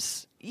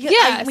arms.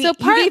 So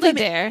partly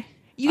there.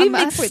 You gave him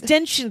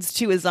extensions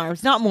to his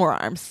arms, not more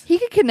arms. He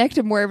can connect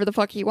him wherever the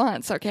fuck he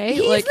wants, okay?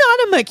 He's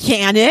not a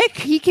mechanic.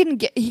 He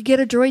get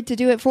a droid to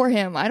do it for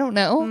him. I don't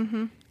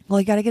know. Well,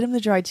 you got to get him the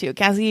droid too.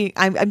 Cassie,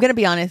 I'm going to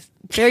be honest,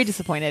 very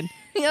disappointed.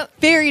 Yep.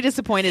 Very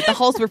disappointed. The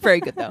Halls were very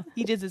good though.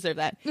 He did deserve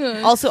that.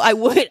 Also, I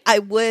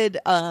would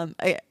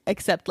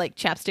accept like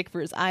chapstick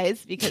for his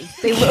eyes because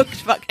they looked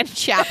fucking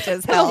chapped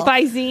as hell.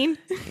 Visine.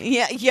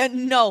 Yeah,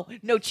 no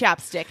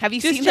chapstick. Have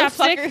you Just seen those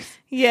chapstick? fuckers?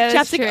 Yeah,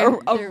 that's chapstick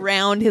true.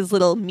 around his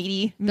little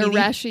meaty. They're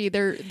rashy.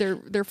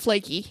 They're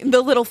flaky.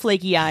 The little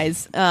flaky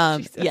eyes.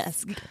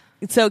 Yes.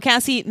 So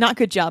Cassie, not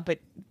good job, but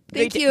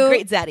Thank great, you.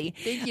 great Zaddy.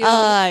 Thank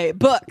you.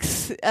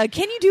 Books.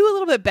 Can you do a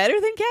little bit better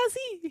than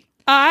Cassie?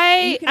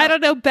 I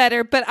don't know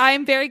better, but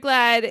I'm very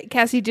glad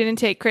Cassie didn't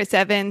take Chris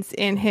Evans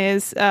in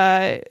his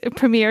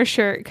premiere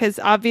shirt because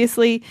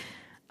obviously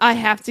I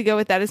have to go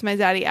with that as my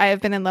zaddy. I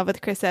have been in love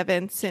with Chris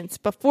Evans since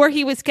before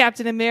he was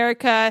Captain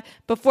America,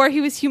 before he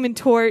was Human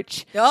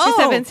Torch. Oh.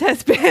 Chris Evans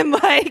has been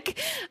like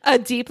a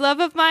deep love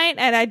of mine,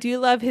 and I do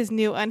love his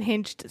new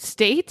unhinged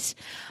state.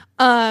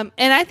 And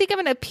I think I'm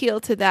going to appeal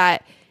to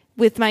that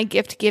with my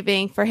gift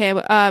giving for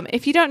him.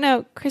 If you don't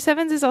know, Chris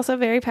Evans is also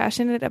very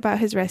passionate about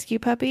his rescue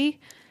puppy.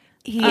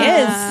 He is.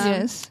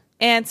 Yes.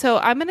 And so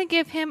I'm going to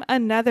give him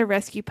another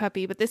rescue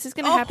puppy, but this is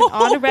going to happen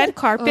on a red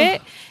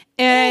carpet.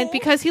 And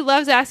because he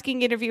loves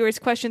asking interviewers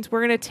questions,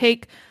 we're going to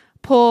take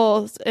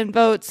polls and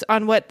votes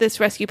on what this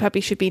rescue puppy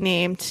should be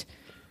named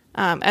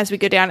as we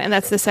go down. And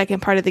that's the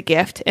second part of the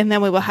gift. And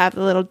then we will have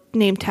the little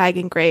name tag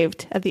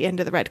engraved at the end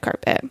of the red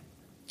carpet.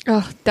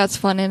 Oh, that's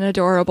fun and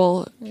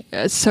adorable.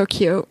 It's so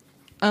cute.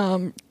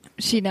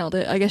 She nailed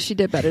it. I guess she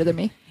did better than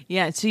me.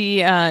 Yeah,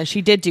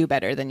 she did do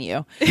better than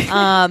you.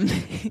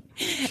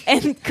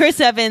 And Chris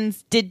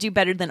Evans did do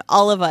better than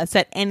all of us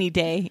at any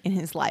day in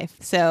his life.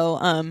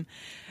 So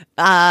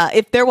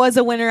if there was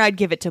a winner, I'd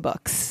give it to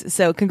books.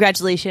 So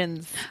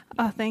congratulations.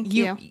 Oh, thank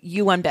you.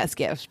 You won Best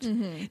Gift.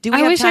 Mm-hmm. Do we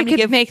I have wish I time to could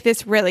give make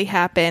this really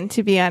happen,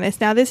 to be honest.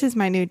 Now, this is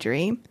my new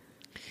dream.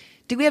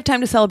 Do we have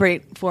time to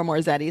celebrate 4 more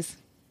Zaddies?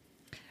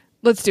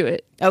 Let's do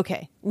it.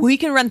 Okay. We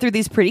can run through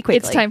these pretty quickly.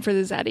 It's time for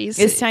the zaddies.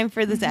 It's time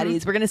for the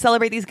Zaddies. We're going to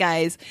celebrate these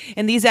guys.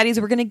 And these Zaddies,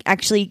 we're going to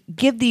actually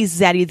give these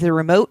Zaddies the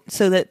remote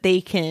so that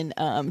they can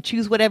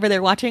choose whatever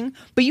they're watching.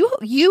 But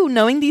you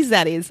knowing these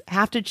Zaddies,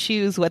 have to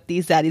choose what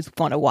these Zaddies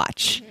want to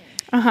watch.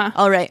 Uh-huh.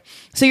 All right.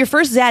 So your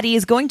first Zaddy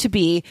is going to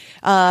be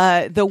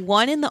the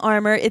one in the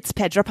armor. It's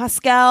Pedro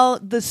Pascal,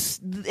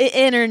 the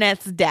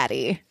internet's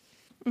daddy.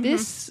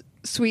 This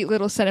sweet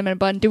little cinnamon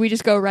bun. Do we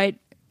just go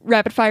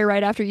rapid fire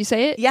right after you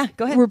say it? Yeah,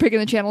 go ahead. We're picking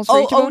the channels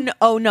for each of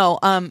them? No.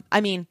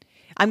 I mean,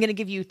 I'm going to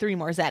give you 3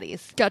 more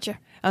Zaddies. Gotcha.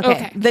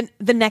 Okay.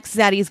 The next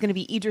Zaddy is going to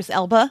be Idris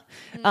Elba.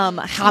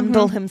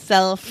 Hamdul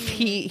himself.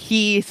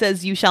 He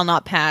says, "You shall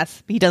not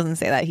pass." He doesn't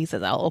say that. He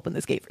says, "I'll open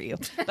this gate for you."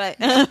 But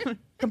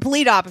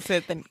complete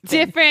opposite than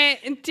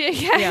Different.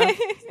 yeah.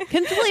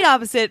 Complete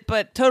opposite,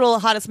 but total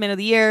hottest man of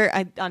the year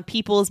on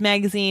People's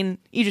Magazine.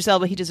 Idris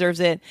Elba, he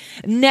deserves it.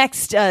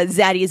 Next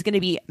Zaddy is going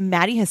to be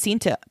Manny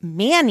Jacinto.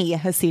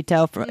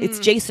 It's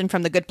Jason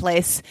from The Good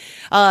Place.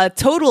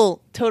 Total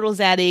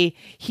Zaddy.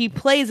 He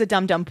plays a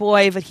dumb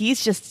boy, but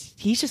he's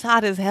just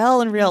hot as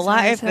hell in real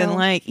life, and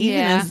like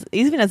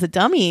even as a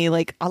dummy,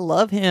 like I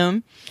love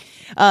him.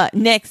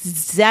 Next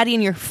Zaddy,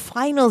 and your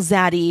final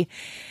Zaddy.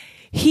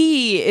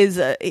 He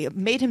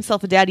made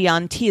himself a daddy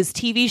on his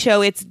TV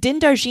show. It's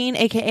Din Djarin,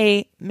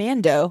 aka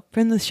Mando,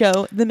 from the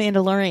show The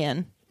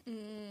Mandalorian.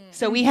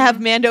 So we have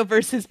Mando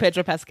versus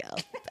Pedro Pascal.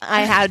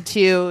 I had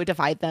to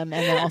divide them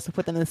and then also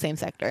put them in the same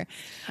sector.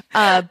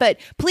 But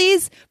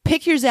please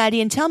pick your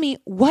zaddy and tell me,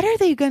 what are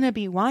they going to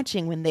be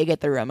watching when they get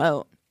the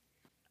remote?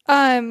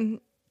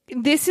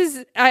 This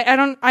is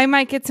I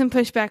might get some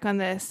pushback on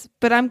this,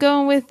 but I'm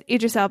going with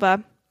Idris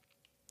Elba.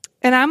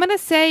 And I'm going to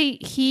say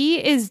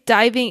he is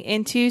diving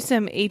into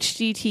some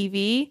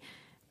HGTV.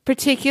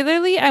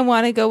 Particularly, I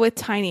want to go with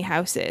tiny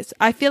houses.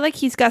 I feel like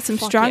he's got some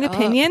strong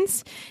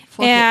opinions.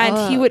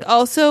 And he would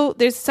also,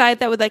 there's a side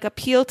that would like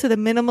appeal to the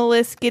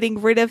minimalist,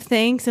 getting rid of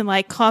things and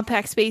like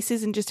compact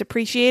spaces and just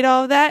appreciate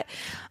all of that.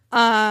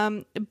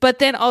 But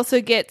then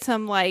also get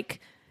some like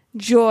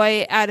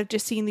joy out of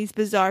just seeing these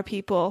bizarre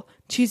people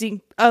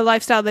choosing a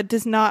lifestyle that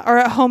does not, or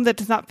a home that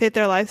does not fit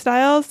their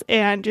lifestyles,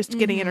 and just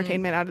getting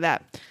entertainment out of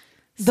that.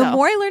 The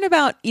more I learn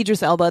about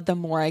Idris Elba, the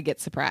more I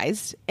get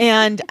surprised.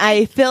 And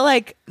I feel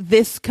like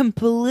this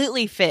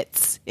completely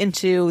fits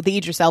into the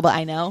Idris Elba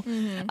I know.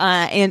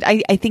 And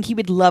I think he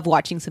would love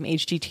watching some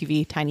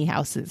HGTV tiny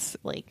houses.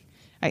 Like,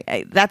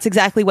 that's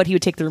exactly what he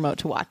would take the remote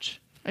to watch.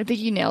 I think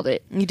you nailed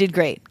it. You did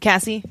great.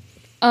 Cassie?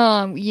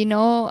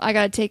 I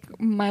gotta take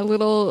my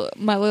little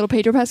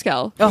Pedro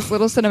Pascal. This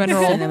little cinnamon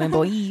roll. Cinnamon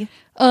boy.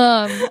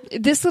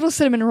 This little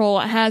cinnamon roll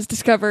has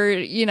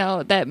discovered,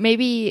 that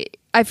maybe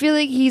I feel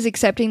like he's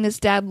accepting this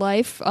dad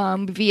life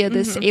via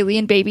this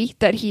alien baby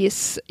that he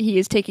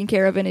is taking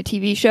care of in a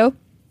TV show,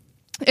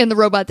 and the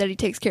robot that he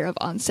takes care of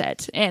on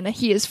set, and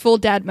he is full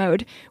dad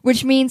mode,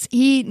 which means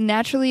he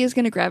naturally is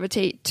going to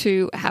gravitate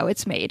to how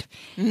it's made,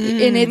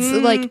 and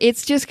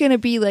it's just going to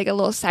be like a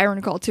little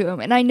siren call to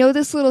him. And I know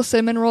this little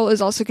cinnamon roll is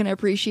also going to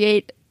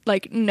appreciate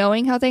like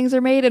knowing how things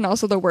are made and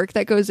also the work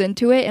that goes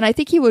into it. And I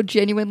think he will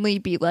genuinely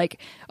be like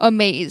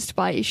amazed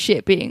by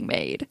shit being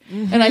made.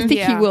 And I think he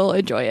Yeah. will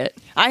enjoy it.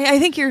 I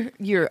think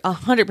you're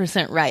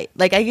 100% right.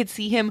 Like I could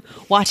see him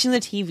watching the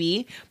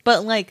TV,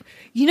 but like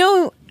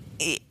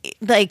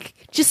like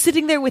just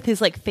sitting there with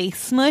his like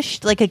face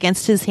smushed like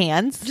against his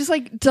hands, Just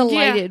like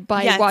delighted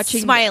by Yeah,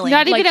 watching, smiling.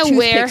 Not like, even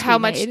aware toothpicks how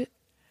be much made.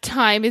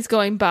 time is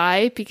going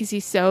by because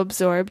he's so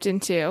absorbed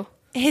into.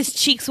 his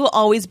cheeks will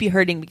always be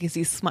hurting because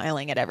he's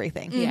smiling at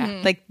everything.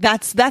 Yeah. Like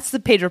that's the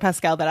Pedro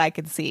Pascal that I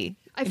could see.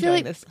 I feel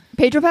enjoying like this.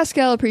 Pedro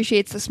Pascal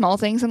appreciates the small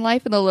things in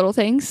life and the little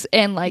things,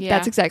 and like Yeah.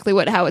 that's exactly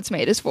what How It's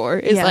Made is for.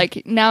 Is Yeah.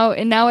 like now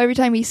every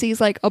time he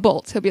sees like a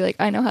bolt, he'll be like,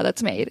 I know how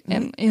that's made,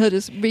 and he'll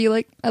just be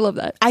like, I love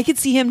that. I could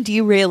see him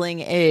derailing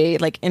a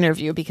like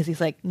interview because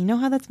he's like, you know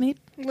how that's made?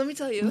 Let me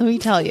tell Let you. me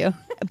tell you.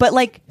 But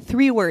like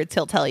 3 words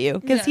he'll tell you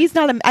because Yeah. he's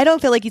not I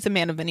don't feel like he's a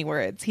man of many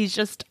words. He's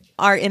just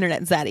our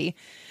internet zaddy.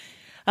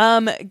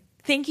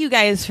 Thank you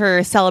guys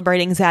for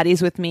celebrating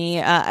zaddies with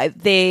me.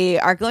 They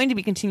are going to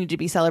be continued to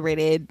be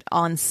celebrated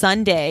on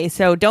Sunday,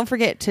 so don't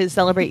forget to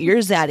celebrate your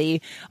zaddy.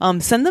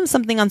 Send them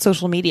something on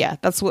social media.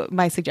 That's what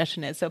my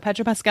suggestion is. So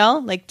Pedro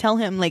Pascal, like tell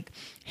him like,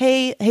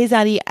 hey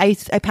zaddy, I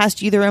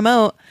passed you the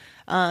remote.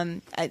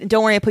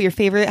 Don't worry, I put your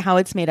favorite How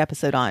It's Made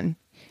episode on.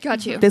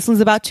 Got you. This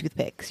one's about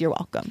toothpicks. You're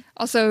welcome.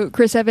 Also,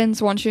 Chris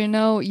Evans wants you to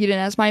know you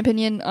didn't ask my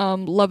opinion.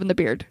 Loving the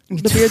beard.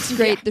 The beard's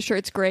great. The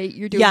shirt's great.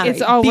 You're doing Yeah. great.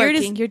 It's all Beard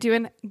working. You're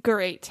doing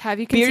great. Have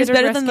you Beard is considered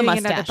better than the rescuing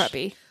another mustache.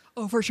 puppy?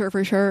 Oh, for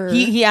sure.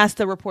 He asked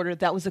the reporter,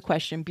 that was the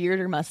question, beard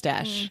or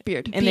mustache?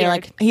 Beard. And they're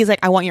like, he's like,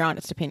 I want your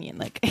honest opinion.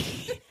 Like,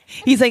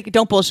 he's like,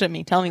 don't bullshit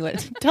me. Tell me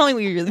what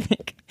you really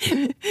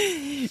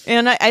think.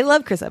 And I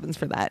love Chris Evans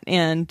for that.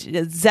 And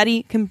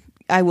Zeddy,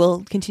 I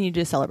will continue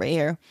to celebrate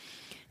here.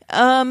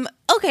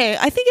 Okay,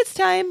 I think it's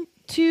time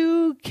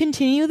to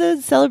continue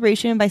the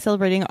celebration by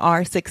celebrating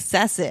our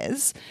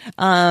successes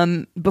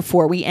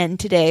before we end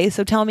today.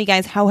 So tell me,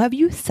 guys, how have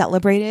you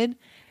celebrated?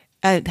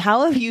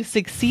 How have you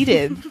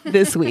succeeded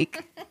this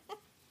week?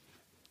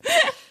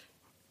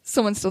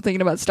 Someone's still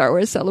thinking about Star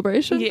Wars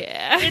Celebration.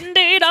 Yeah.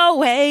 Indeed,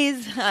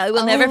 always. I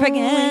will never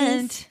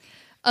forget.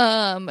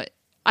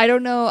 I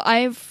don't know.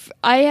 I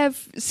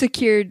have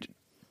secured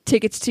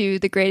tickets to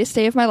the greatest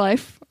day of my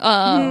life.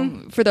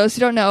 For those who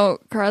don't know,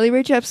 Carly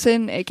Rae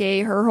Jepsen,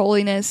 aka Her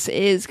Holiness,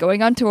 is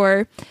going on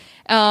tour.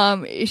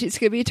 It's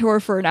going to be a tour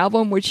for an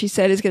album which she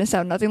said is going to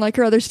sound nothing like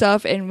her other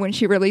stuff. And when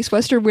she released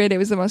Western Wind, it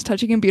was the most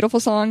touching and beautiful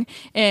song.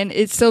 And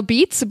it still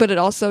beats, but it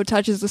also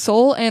touches the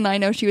soul. And I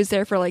know she was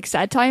there for like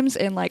sad times.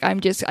 And like I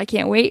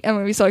can't wait. I'm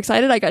going to be so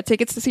excited. I got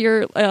tickets to see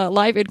her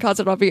live in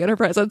concert. I'll be in her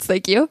presence.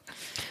 Thank you.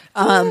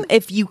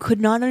 If you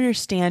could not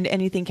understand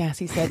anything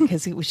Cassie said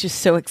because it was just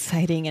so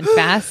exciting and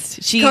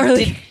fast, she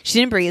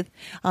didn't breathe.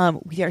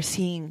 We are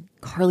seeing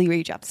Carly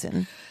Rae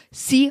Jepsen.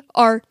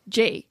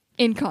 CRJ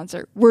in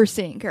concert. We're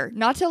seeing her.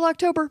 Not till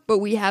October, but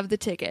we have the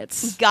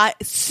tickets. Got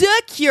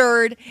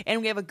secured,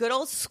 and we have a good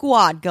old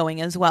squad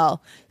going as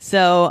well.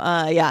 So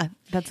yeah,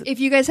 that's If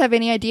you guys have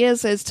any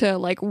ideas as to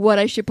like what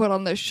I should put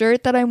on the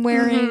shirt that I'm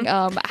wearing,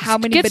 how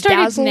many Get started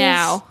bedazzles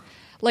now.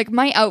 Like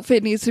my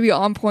outfit needs to be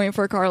on point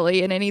for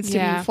Carly, and it needs to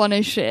Yeah. be fun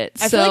as shit.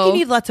 I feel like you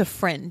need lots of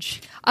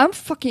fringe.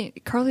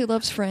 Carly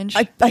loves fringe.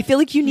 I feel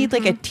like you need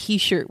like a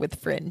t-shirt with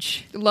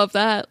fringe, love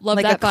that. Love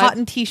like that a vibe.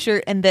 cotton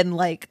t-shirt and then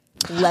like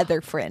leather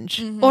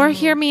fringe. Or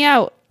hear me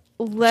out.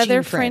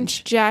 Leather Jean fringe.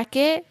 fringe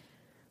jacket,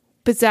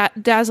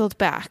 dazzled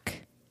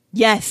back.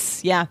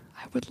 Yes, yeah.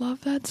 I would love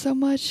that so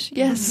much.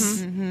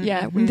 Yes.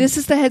 Yeah. This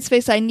is the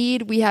headspace I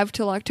need. We have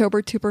till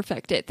October to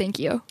perfect it. Thank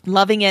you.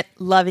 Loving it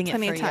Plenty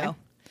for of time. you.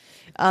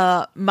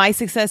 My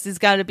success has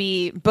got to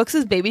be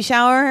Books' baby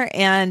shower,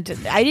 and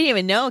I didn't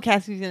even know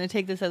Cassie was going to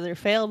take this as her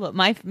fail, but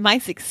my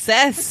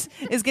success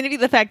is going to be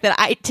the fact that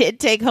I did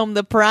take home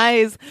the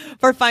prize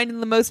for finding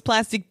the most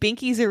plastic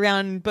binkies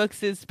around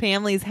Books'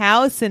 family's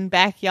house and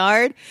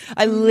backyard.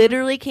 I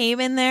literally came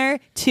in there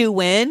to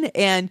win,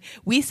 and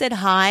we said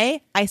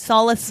hi. I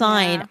saw a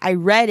sign, Yeah. I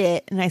read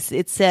it, and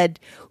it said,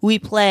 "We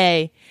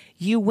play,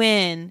 you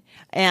win."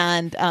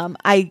 And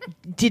I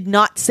did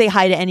not say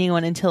hi to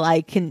anyone until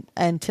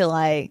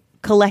I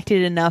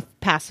collected enough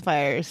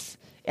pacifiers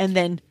and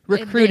then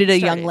recruited then a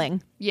started.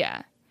 youngling.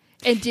 Yeah.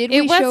 And did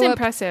It we was show up?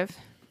 impressive.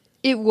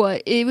 It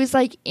was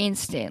like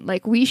instant.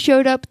 Like we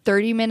showed up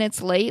 30 minutes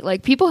late.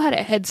 Like people had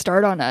a head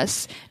start on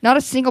us. Not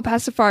a single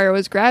pacifier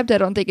was grabbed, I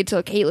don't think,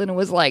 until Caitlin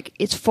was like,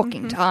 it's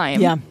fucking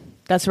time. Yeah,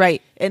 that's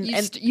right. And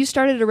You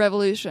started a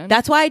revolution.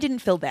 that's why I didn't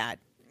feel bad.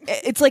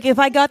 It's like if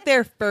I got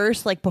there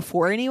first, like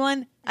before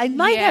anyone, I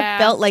might Yeah. have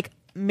felt like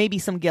maybe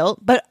some guilt,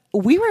 but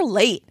we were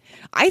late.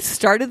 I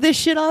started this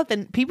shit up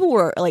and people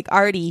were like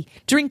already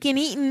drinking,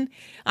 eating.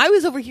 I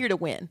was over here to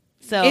win.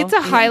 So It's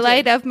a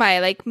highlight of my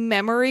like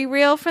memory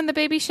reel from the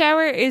baby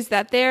shower is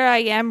that there I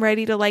am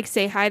ready to like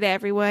say hi to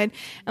everyone.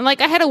 And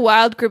like I had a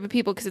wild group of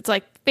people because it's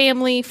like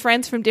family,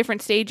 friends from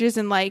different stages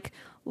and like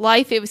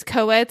life. It was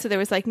co-ed. So there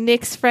was like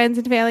Nick's friends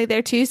and family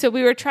there too. So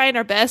we were trying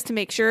our best to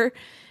make sure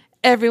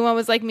everyone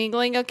was like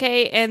mingling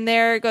okay. And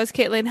there goes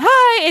Caitlin.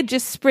 Hi. It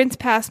just sprints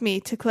past me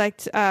to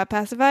collect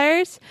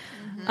pacifiers.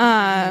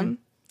 Um,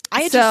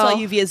 I had So, just saw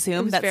you via it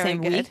Zoom was that very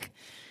same good. week.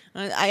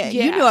 You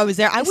Yeah. knew I was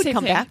there. I would Same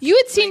come thing. back. you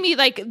had seen me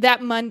like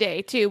that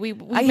Monday too. We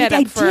met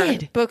I up for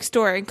did.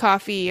 bookstore and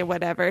coffee or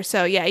whatever.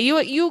 So yeah,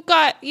 you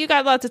got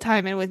lots of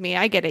time in with me.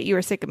 I get it. You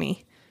were sick of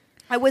me.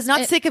 I was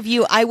not sick of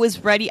you. I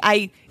was ready.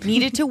 I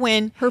needed to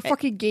win. Her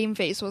fucking game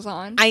face was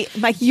on.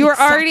 You were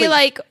already exactly.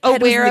 like Head was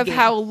in aware the of game.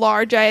 how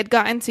large I had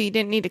gotten, so you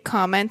didn't need to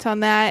comment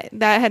on that.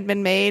 That had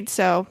been made,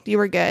 so you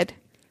were good.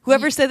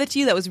 Whoever said that to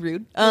you, that was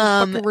rude.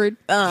 Fucking rude.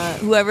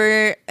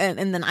 Whoever, and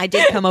then I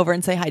did come over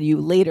and say hi to you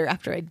later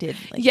after I did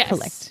Yes.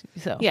 collect.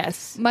 So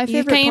Yes, My You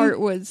favorite came- part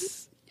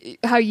was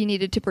how you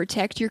needed to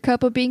protect your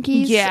cup of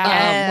binkies.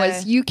 Yeah.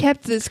 Was you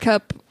kept this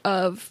cup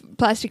of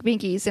plastic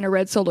binkies in a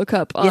red Solo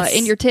cup Yes.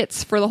 in your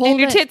tits for the whole And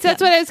your event. tits.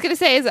 That's what I was gonna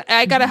say. Is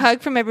I got a hug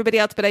from everybody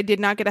else, but I did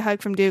not get a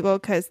hug from Dougal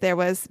because there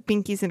was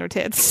binkies in her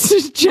tits.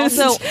 Just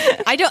Also,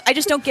 I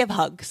just don't give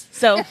hugs.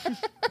 So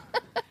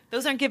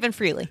those aren't given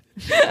freely.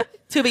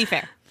 To be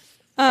fair,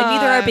 and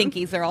neither are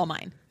binkies. They're all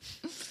mine.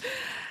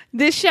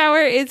 this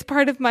shower is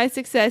part of my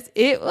success.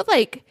 It was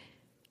like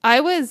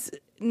I was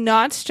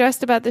not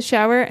stressed about the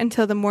shower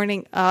until the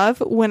morning of,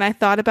 when I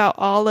thought about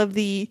all of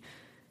the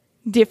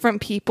different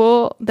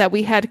people that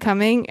we had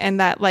coming and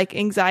that like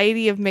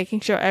anxiety of making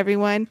sure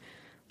everyone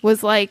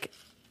was like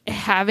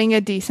having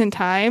a decent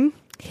time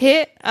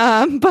hit.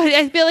 But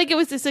I feel like it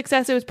was a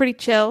success. It was pretty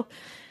chill.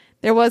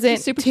 There wasn't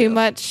Super too chill.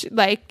 much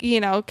like,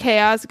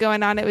 chaos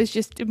going on. It was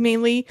just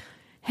mainly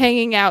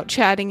hanging out,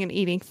 chatting, and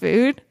eating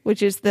food,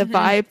 which is the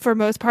vibe for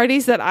most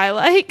parties that I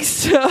like.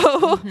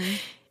 So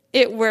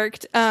it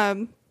worked.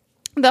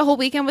 The whole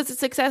weekend was a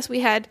success. We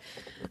had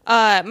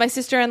my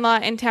sister-in-law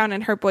in town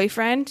and her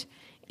boyfriend,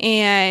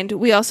 and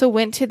we also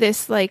went to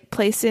this like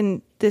place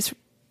in this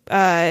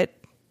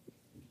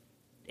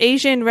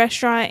Asian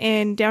restaurant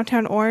in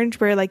downtown Orange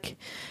where like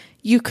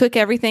you cook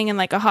everything in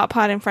like a hot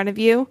pot in front of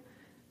you,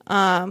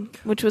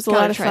 which was a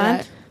lot of try fun.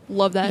 that.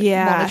 Love that.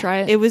 Yeah, Want to try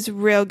it? It was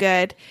real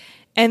good.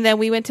 And then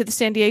we went to the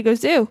San Diego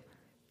Zoo.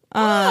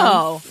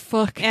 Oh,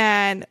 Fuck.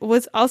 And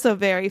was also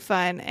very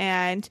fun.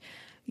 And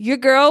your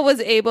girl was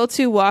able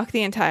to walk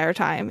the entire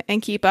time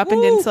and keep up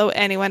and didn't slow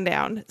anyone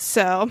down.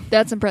 So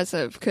That's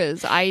impressive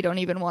because I don't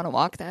even want to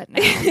walk that now.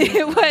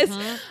 it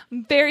was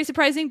very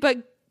surprising. But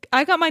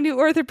I got my new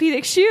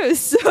orthopedic shoes,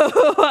 so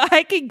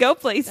I can go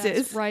places.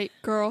 That's right,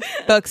 girl.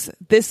 folks!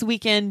 This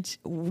weekend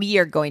we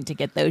are going to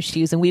get those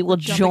shoes, and we will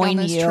Jumping on join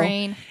this you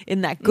train.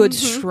 in that good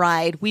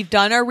stride. We've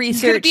done our You're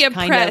research. gonna be kind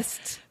of.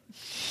 impressed.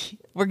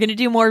 We're going to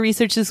do more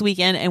research this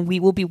weekend, and we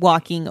will be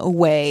walking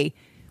away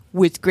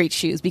with great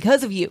shoes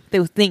because of you.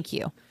 Thank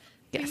you.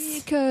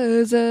 Yes.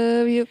 Because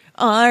of you.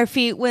 Our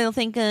feet will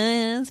thank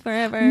us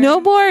forever.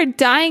 No more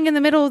dying in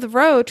the middle of the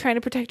road trying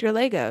to protect your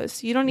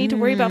Legos. You don't need to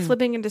worry about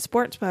flipping into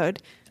sports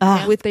mode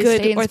with They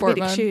good stay in sport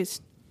orthopedic mode. shoes.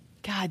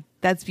 God,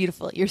 that's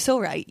beautiful. You're so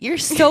right. You're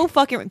so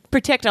fucking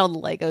protect all the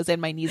Legos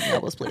and my knees and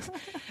elbows, please.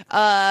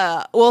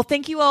 Well,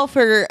 thank you all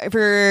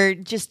for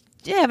just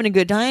having a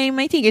good time.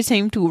 I think it's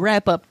time to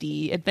wrap up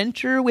the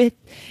adventure with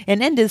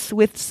and end this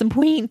with some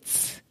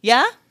points.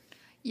 Yeah?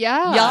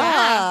 Yeah.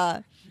 Yeah.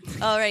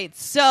 All right.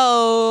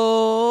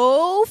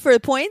 So for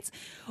the points,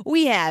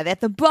 we have at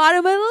the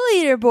bottom of the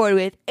leaderboard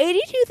with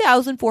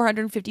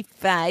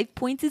 82,455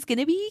 points is going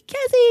to be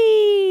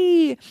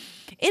Cassie.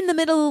 In the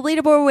middle of the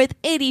leaderboard with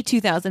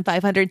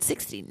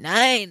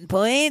 82,569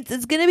 points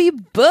is going to be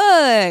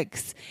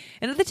Books.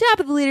 And at the top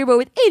of the leaderboard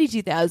with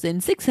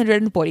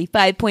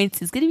 82,645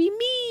 points is going to be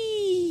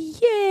me.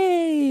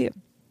 Yay.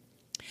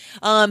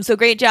 So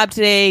great job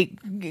today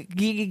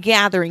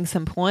gathering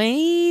some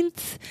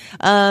points.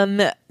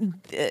 For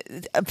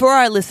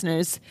our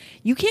listeners,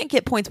 you can't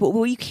get points, but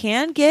what you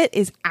can get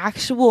is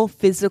actual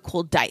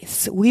physical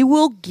dice. We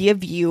will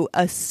give you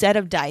a set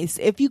of dice.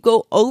 If you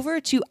go over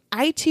to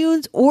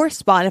iTunes or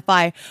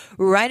Spotify,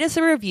 write us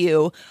a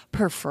review,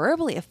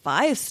 preferably a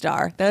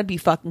 5-star. That would be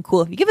fucking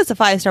cool. If you give us a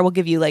 5-star, we'll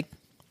give you like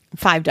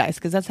 5 dice,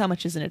 because that's how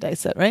much is in a dice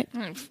set, right?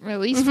 At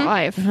least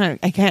 5.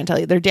 I can't tell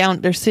you.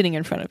 They're sitting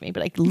in front of me,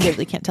 but I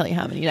literally can't tell you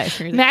how many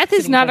dice are Math is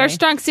sitting in not front our of me.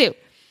 strong suit.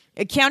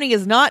 Accounting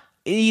is not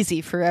easy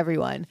for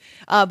everyone.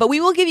 But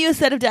we will give you a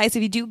set of dice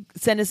if you do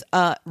send us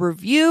a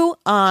review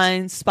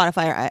on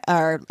Spotify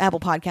or Apple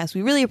Podcasts.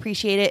 We really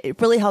appreciate it. It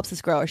really helps us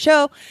grow our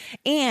show.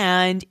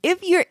 And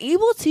if you're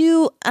able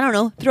to, I don't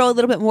know, throw a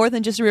little bit more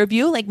than just a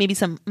review, like maybe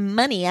some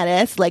money at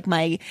us, like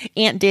my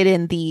aunt did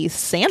in the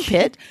sand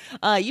pit,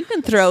 you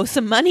can throw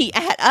some money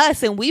at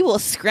us and we will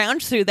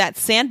scrounge through that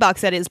sandbox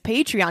that is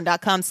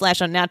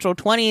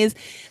patreon.com/unnatural20s.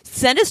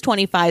 Send us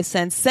 25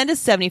 cents, send us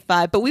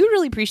 75, but we would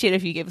really appreciate it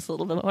if you gave us a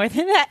little bit more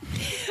than that.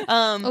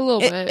 A little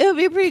bit. It would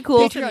be pretty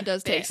cool. Patreon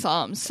does take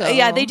some, so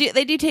Yeah, they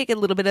do take a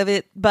little bit of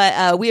it,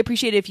 but we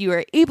appreciate it if you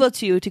are able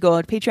to go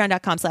on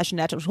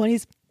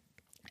patreon.com/natural20s.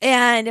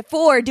 And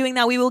for doing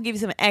that, we will give you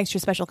some extra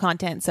special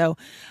content. So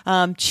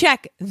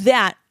check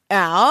that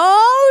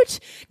out.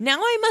 Now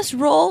I must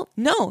roll.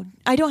 No,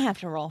 I don't have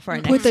to roll for our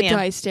next Put the DM.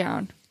 dice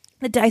down.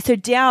 The dice are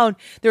down.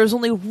 There is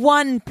only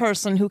one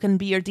person who can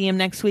be your DM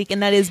next week,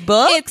 and that is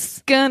Books.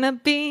 It's gonna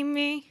be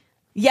me.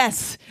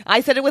 Yes,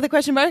 I said it with a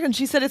question mark, and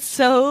she said it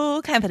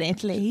so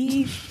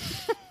confidently.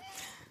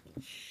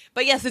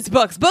 But yes, it's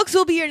Books. Books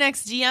will be your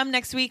next GM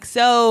next week,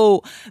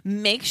 so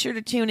make sure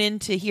to tune in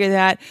to hear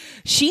that.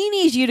 She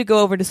needs you to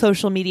go over to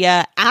social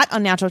media at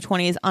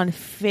Unnatural20s on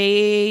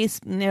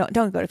No,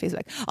 don't go to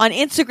Facebook. On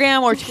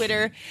Instagram or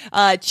Twitter.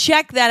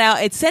 Check that out.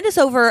 And send us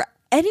over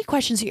any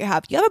questions that you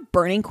have. You have a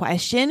burning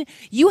question.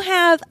 You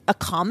have a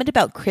comment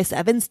about Chris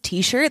Evans'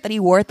 t-shirt that he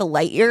wore at the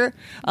Lightyear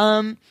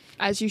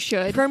As you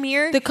should.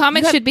 premiere. The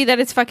comment should be that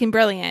it's fucking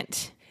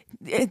brilliant.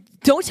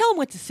 Don't tell them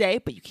what to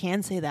say, but you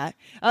can say that.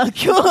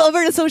 Go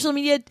over to social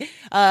media.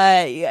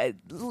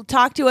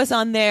 Talk to us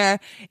on there.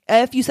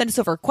 If you send us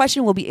over a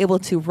question, we'll be able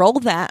to roll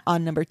that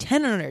on number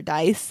 10 on our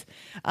dice.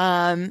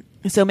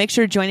 So make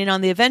sure to join in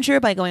on the adventure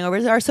by going over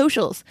to our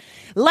socials.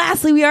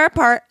 Lastly, we are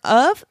proud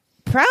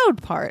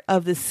part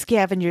of the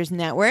Scavengers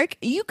Network.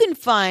 You can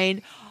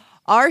find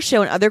our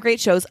show and other great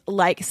shows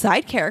like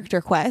Side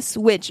Character Quest,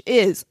 which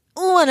is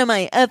one of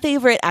my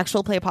favorite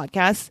actual play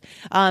podcasts.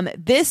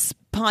 This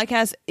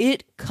podcast,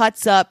 it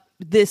cuts up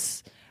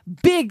this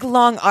big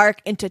long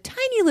arc into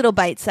tiny little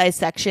bite-sized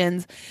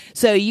sections,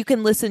 so you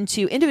can listen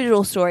to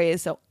individual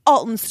stories. So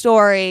Alton's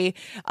story,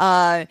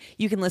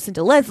 you can listen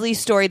to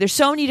Leslie's story. There's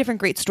so many different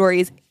great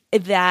stories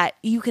that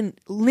you can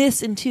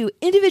listen to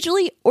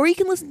individually, or you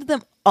can listen to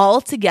them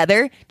all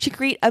together to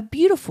create a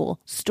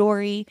beautiful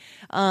story.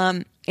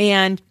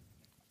 And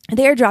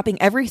they are dropping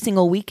every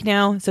single week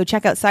now, so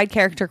check out Side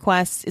Character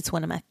Quest. It's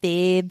one of my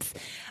faves.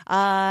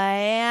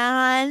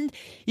 And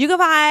you can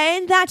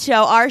find that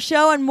show, our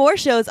show, and more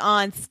shows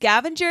on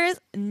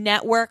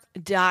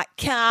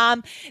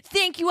scavengersnetwork.com.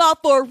 Thank you all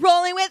for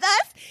rolling with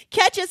us.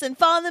 Catch us and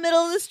fall in the middle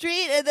of the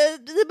street at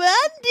the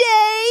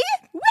Monday.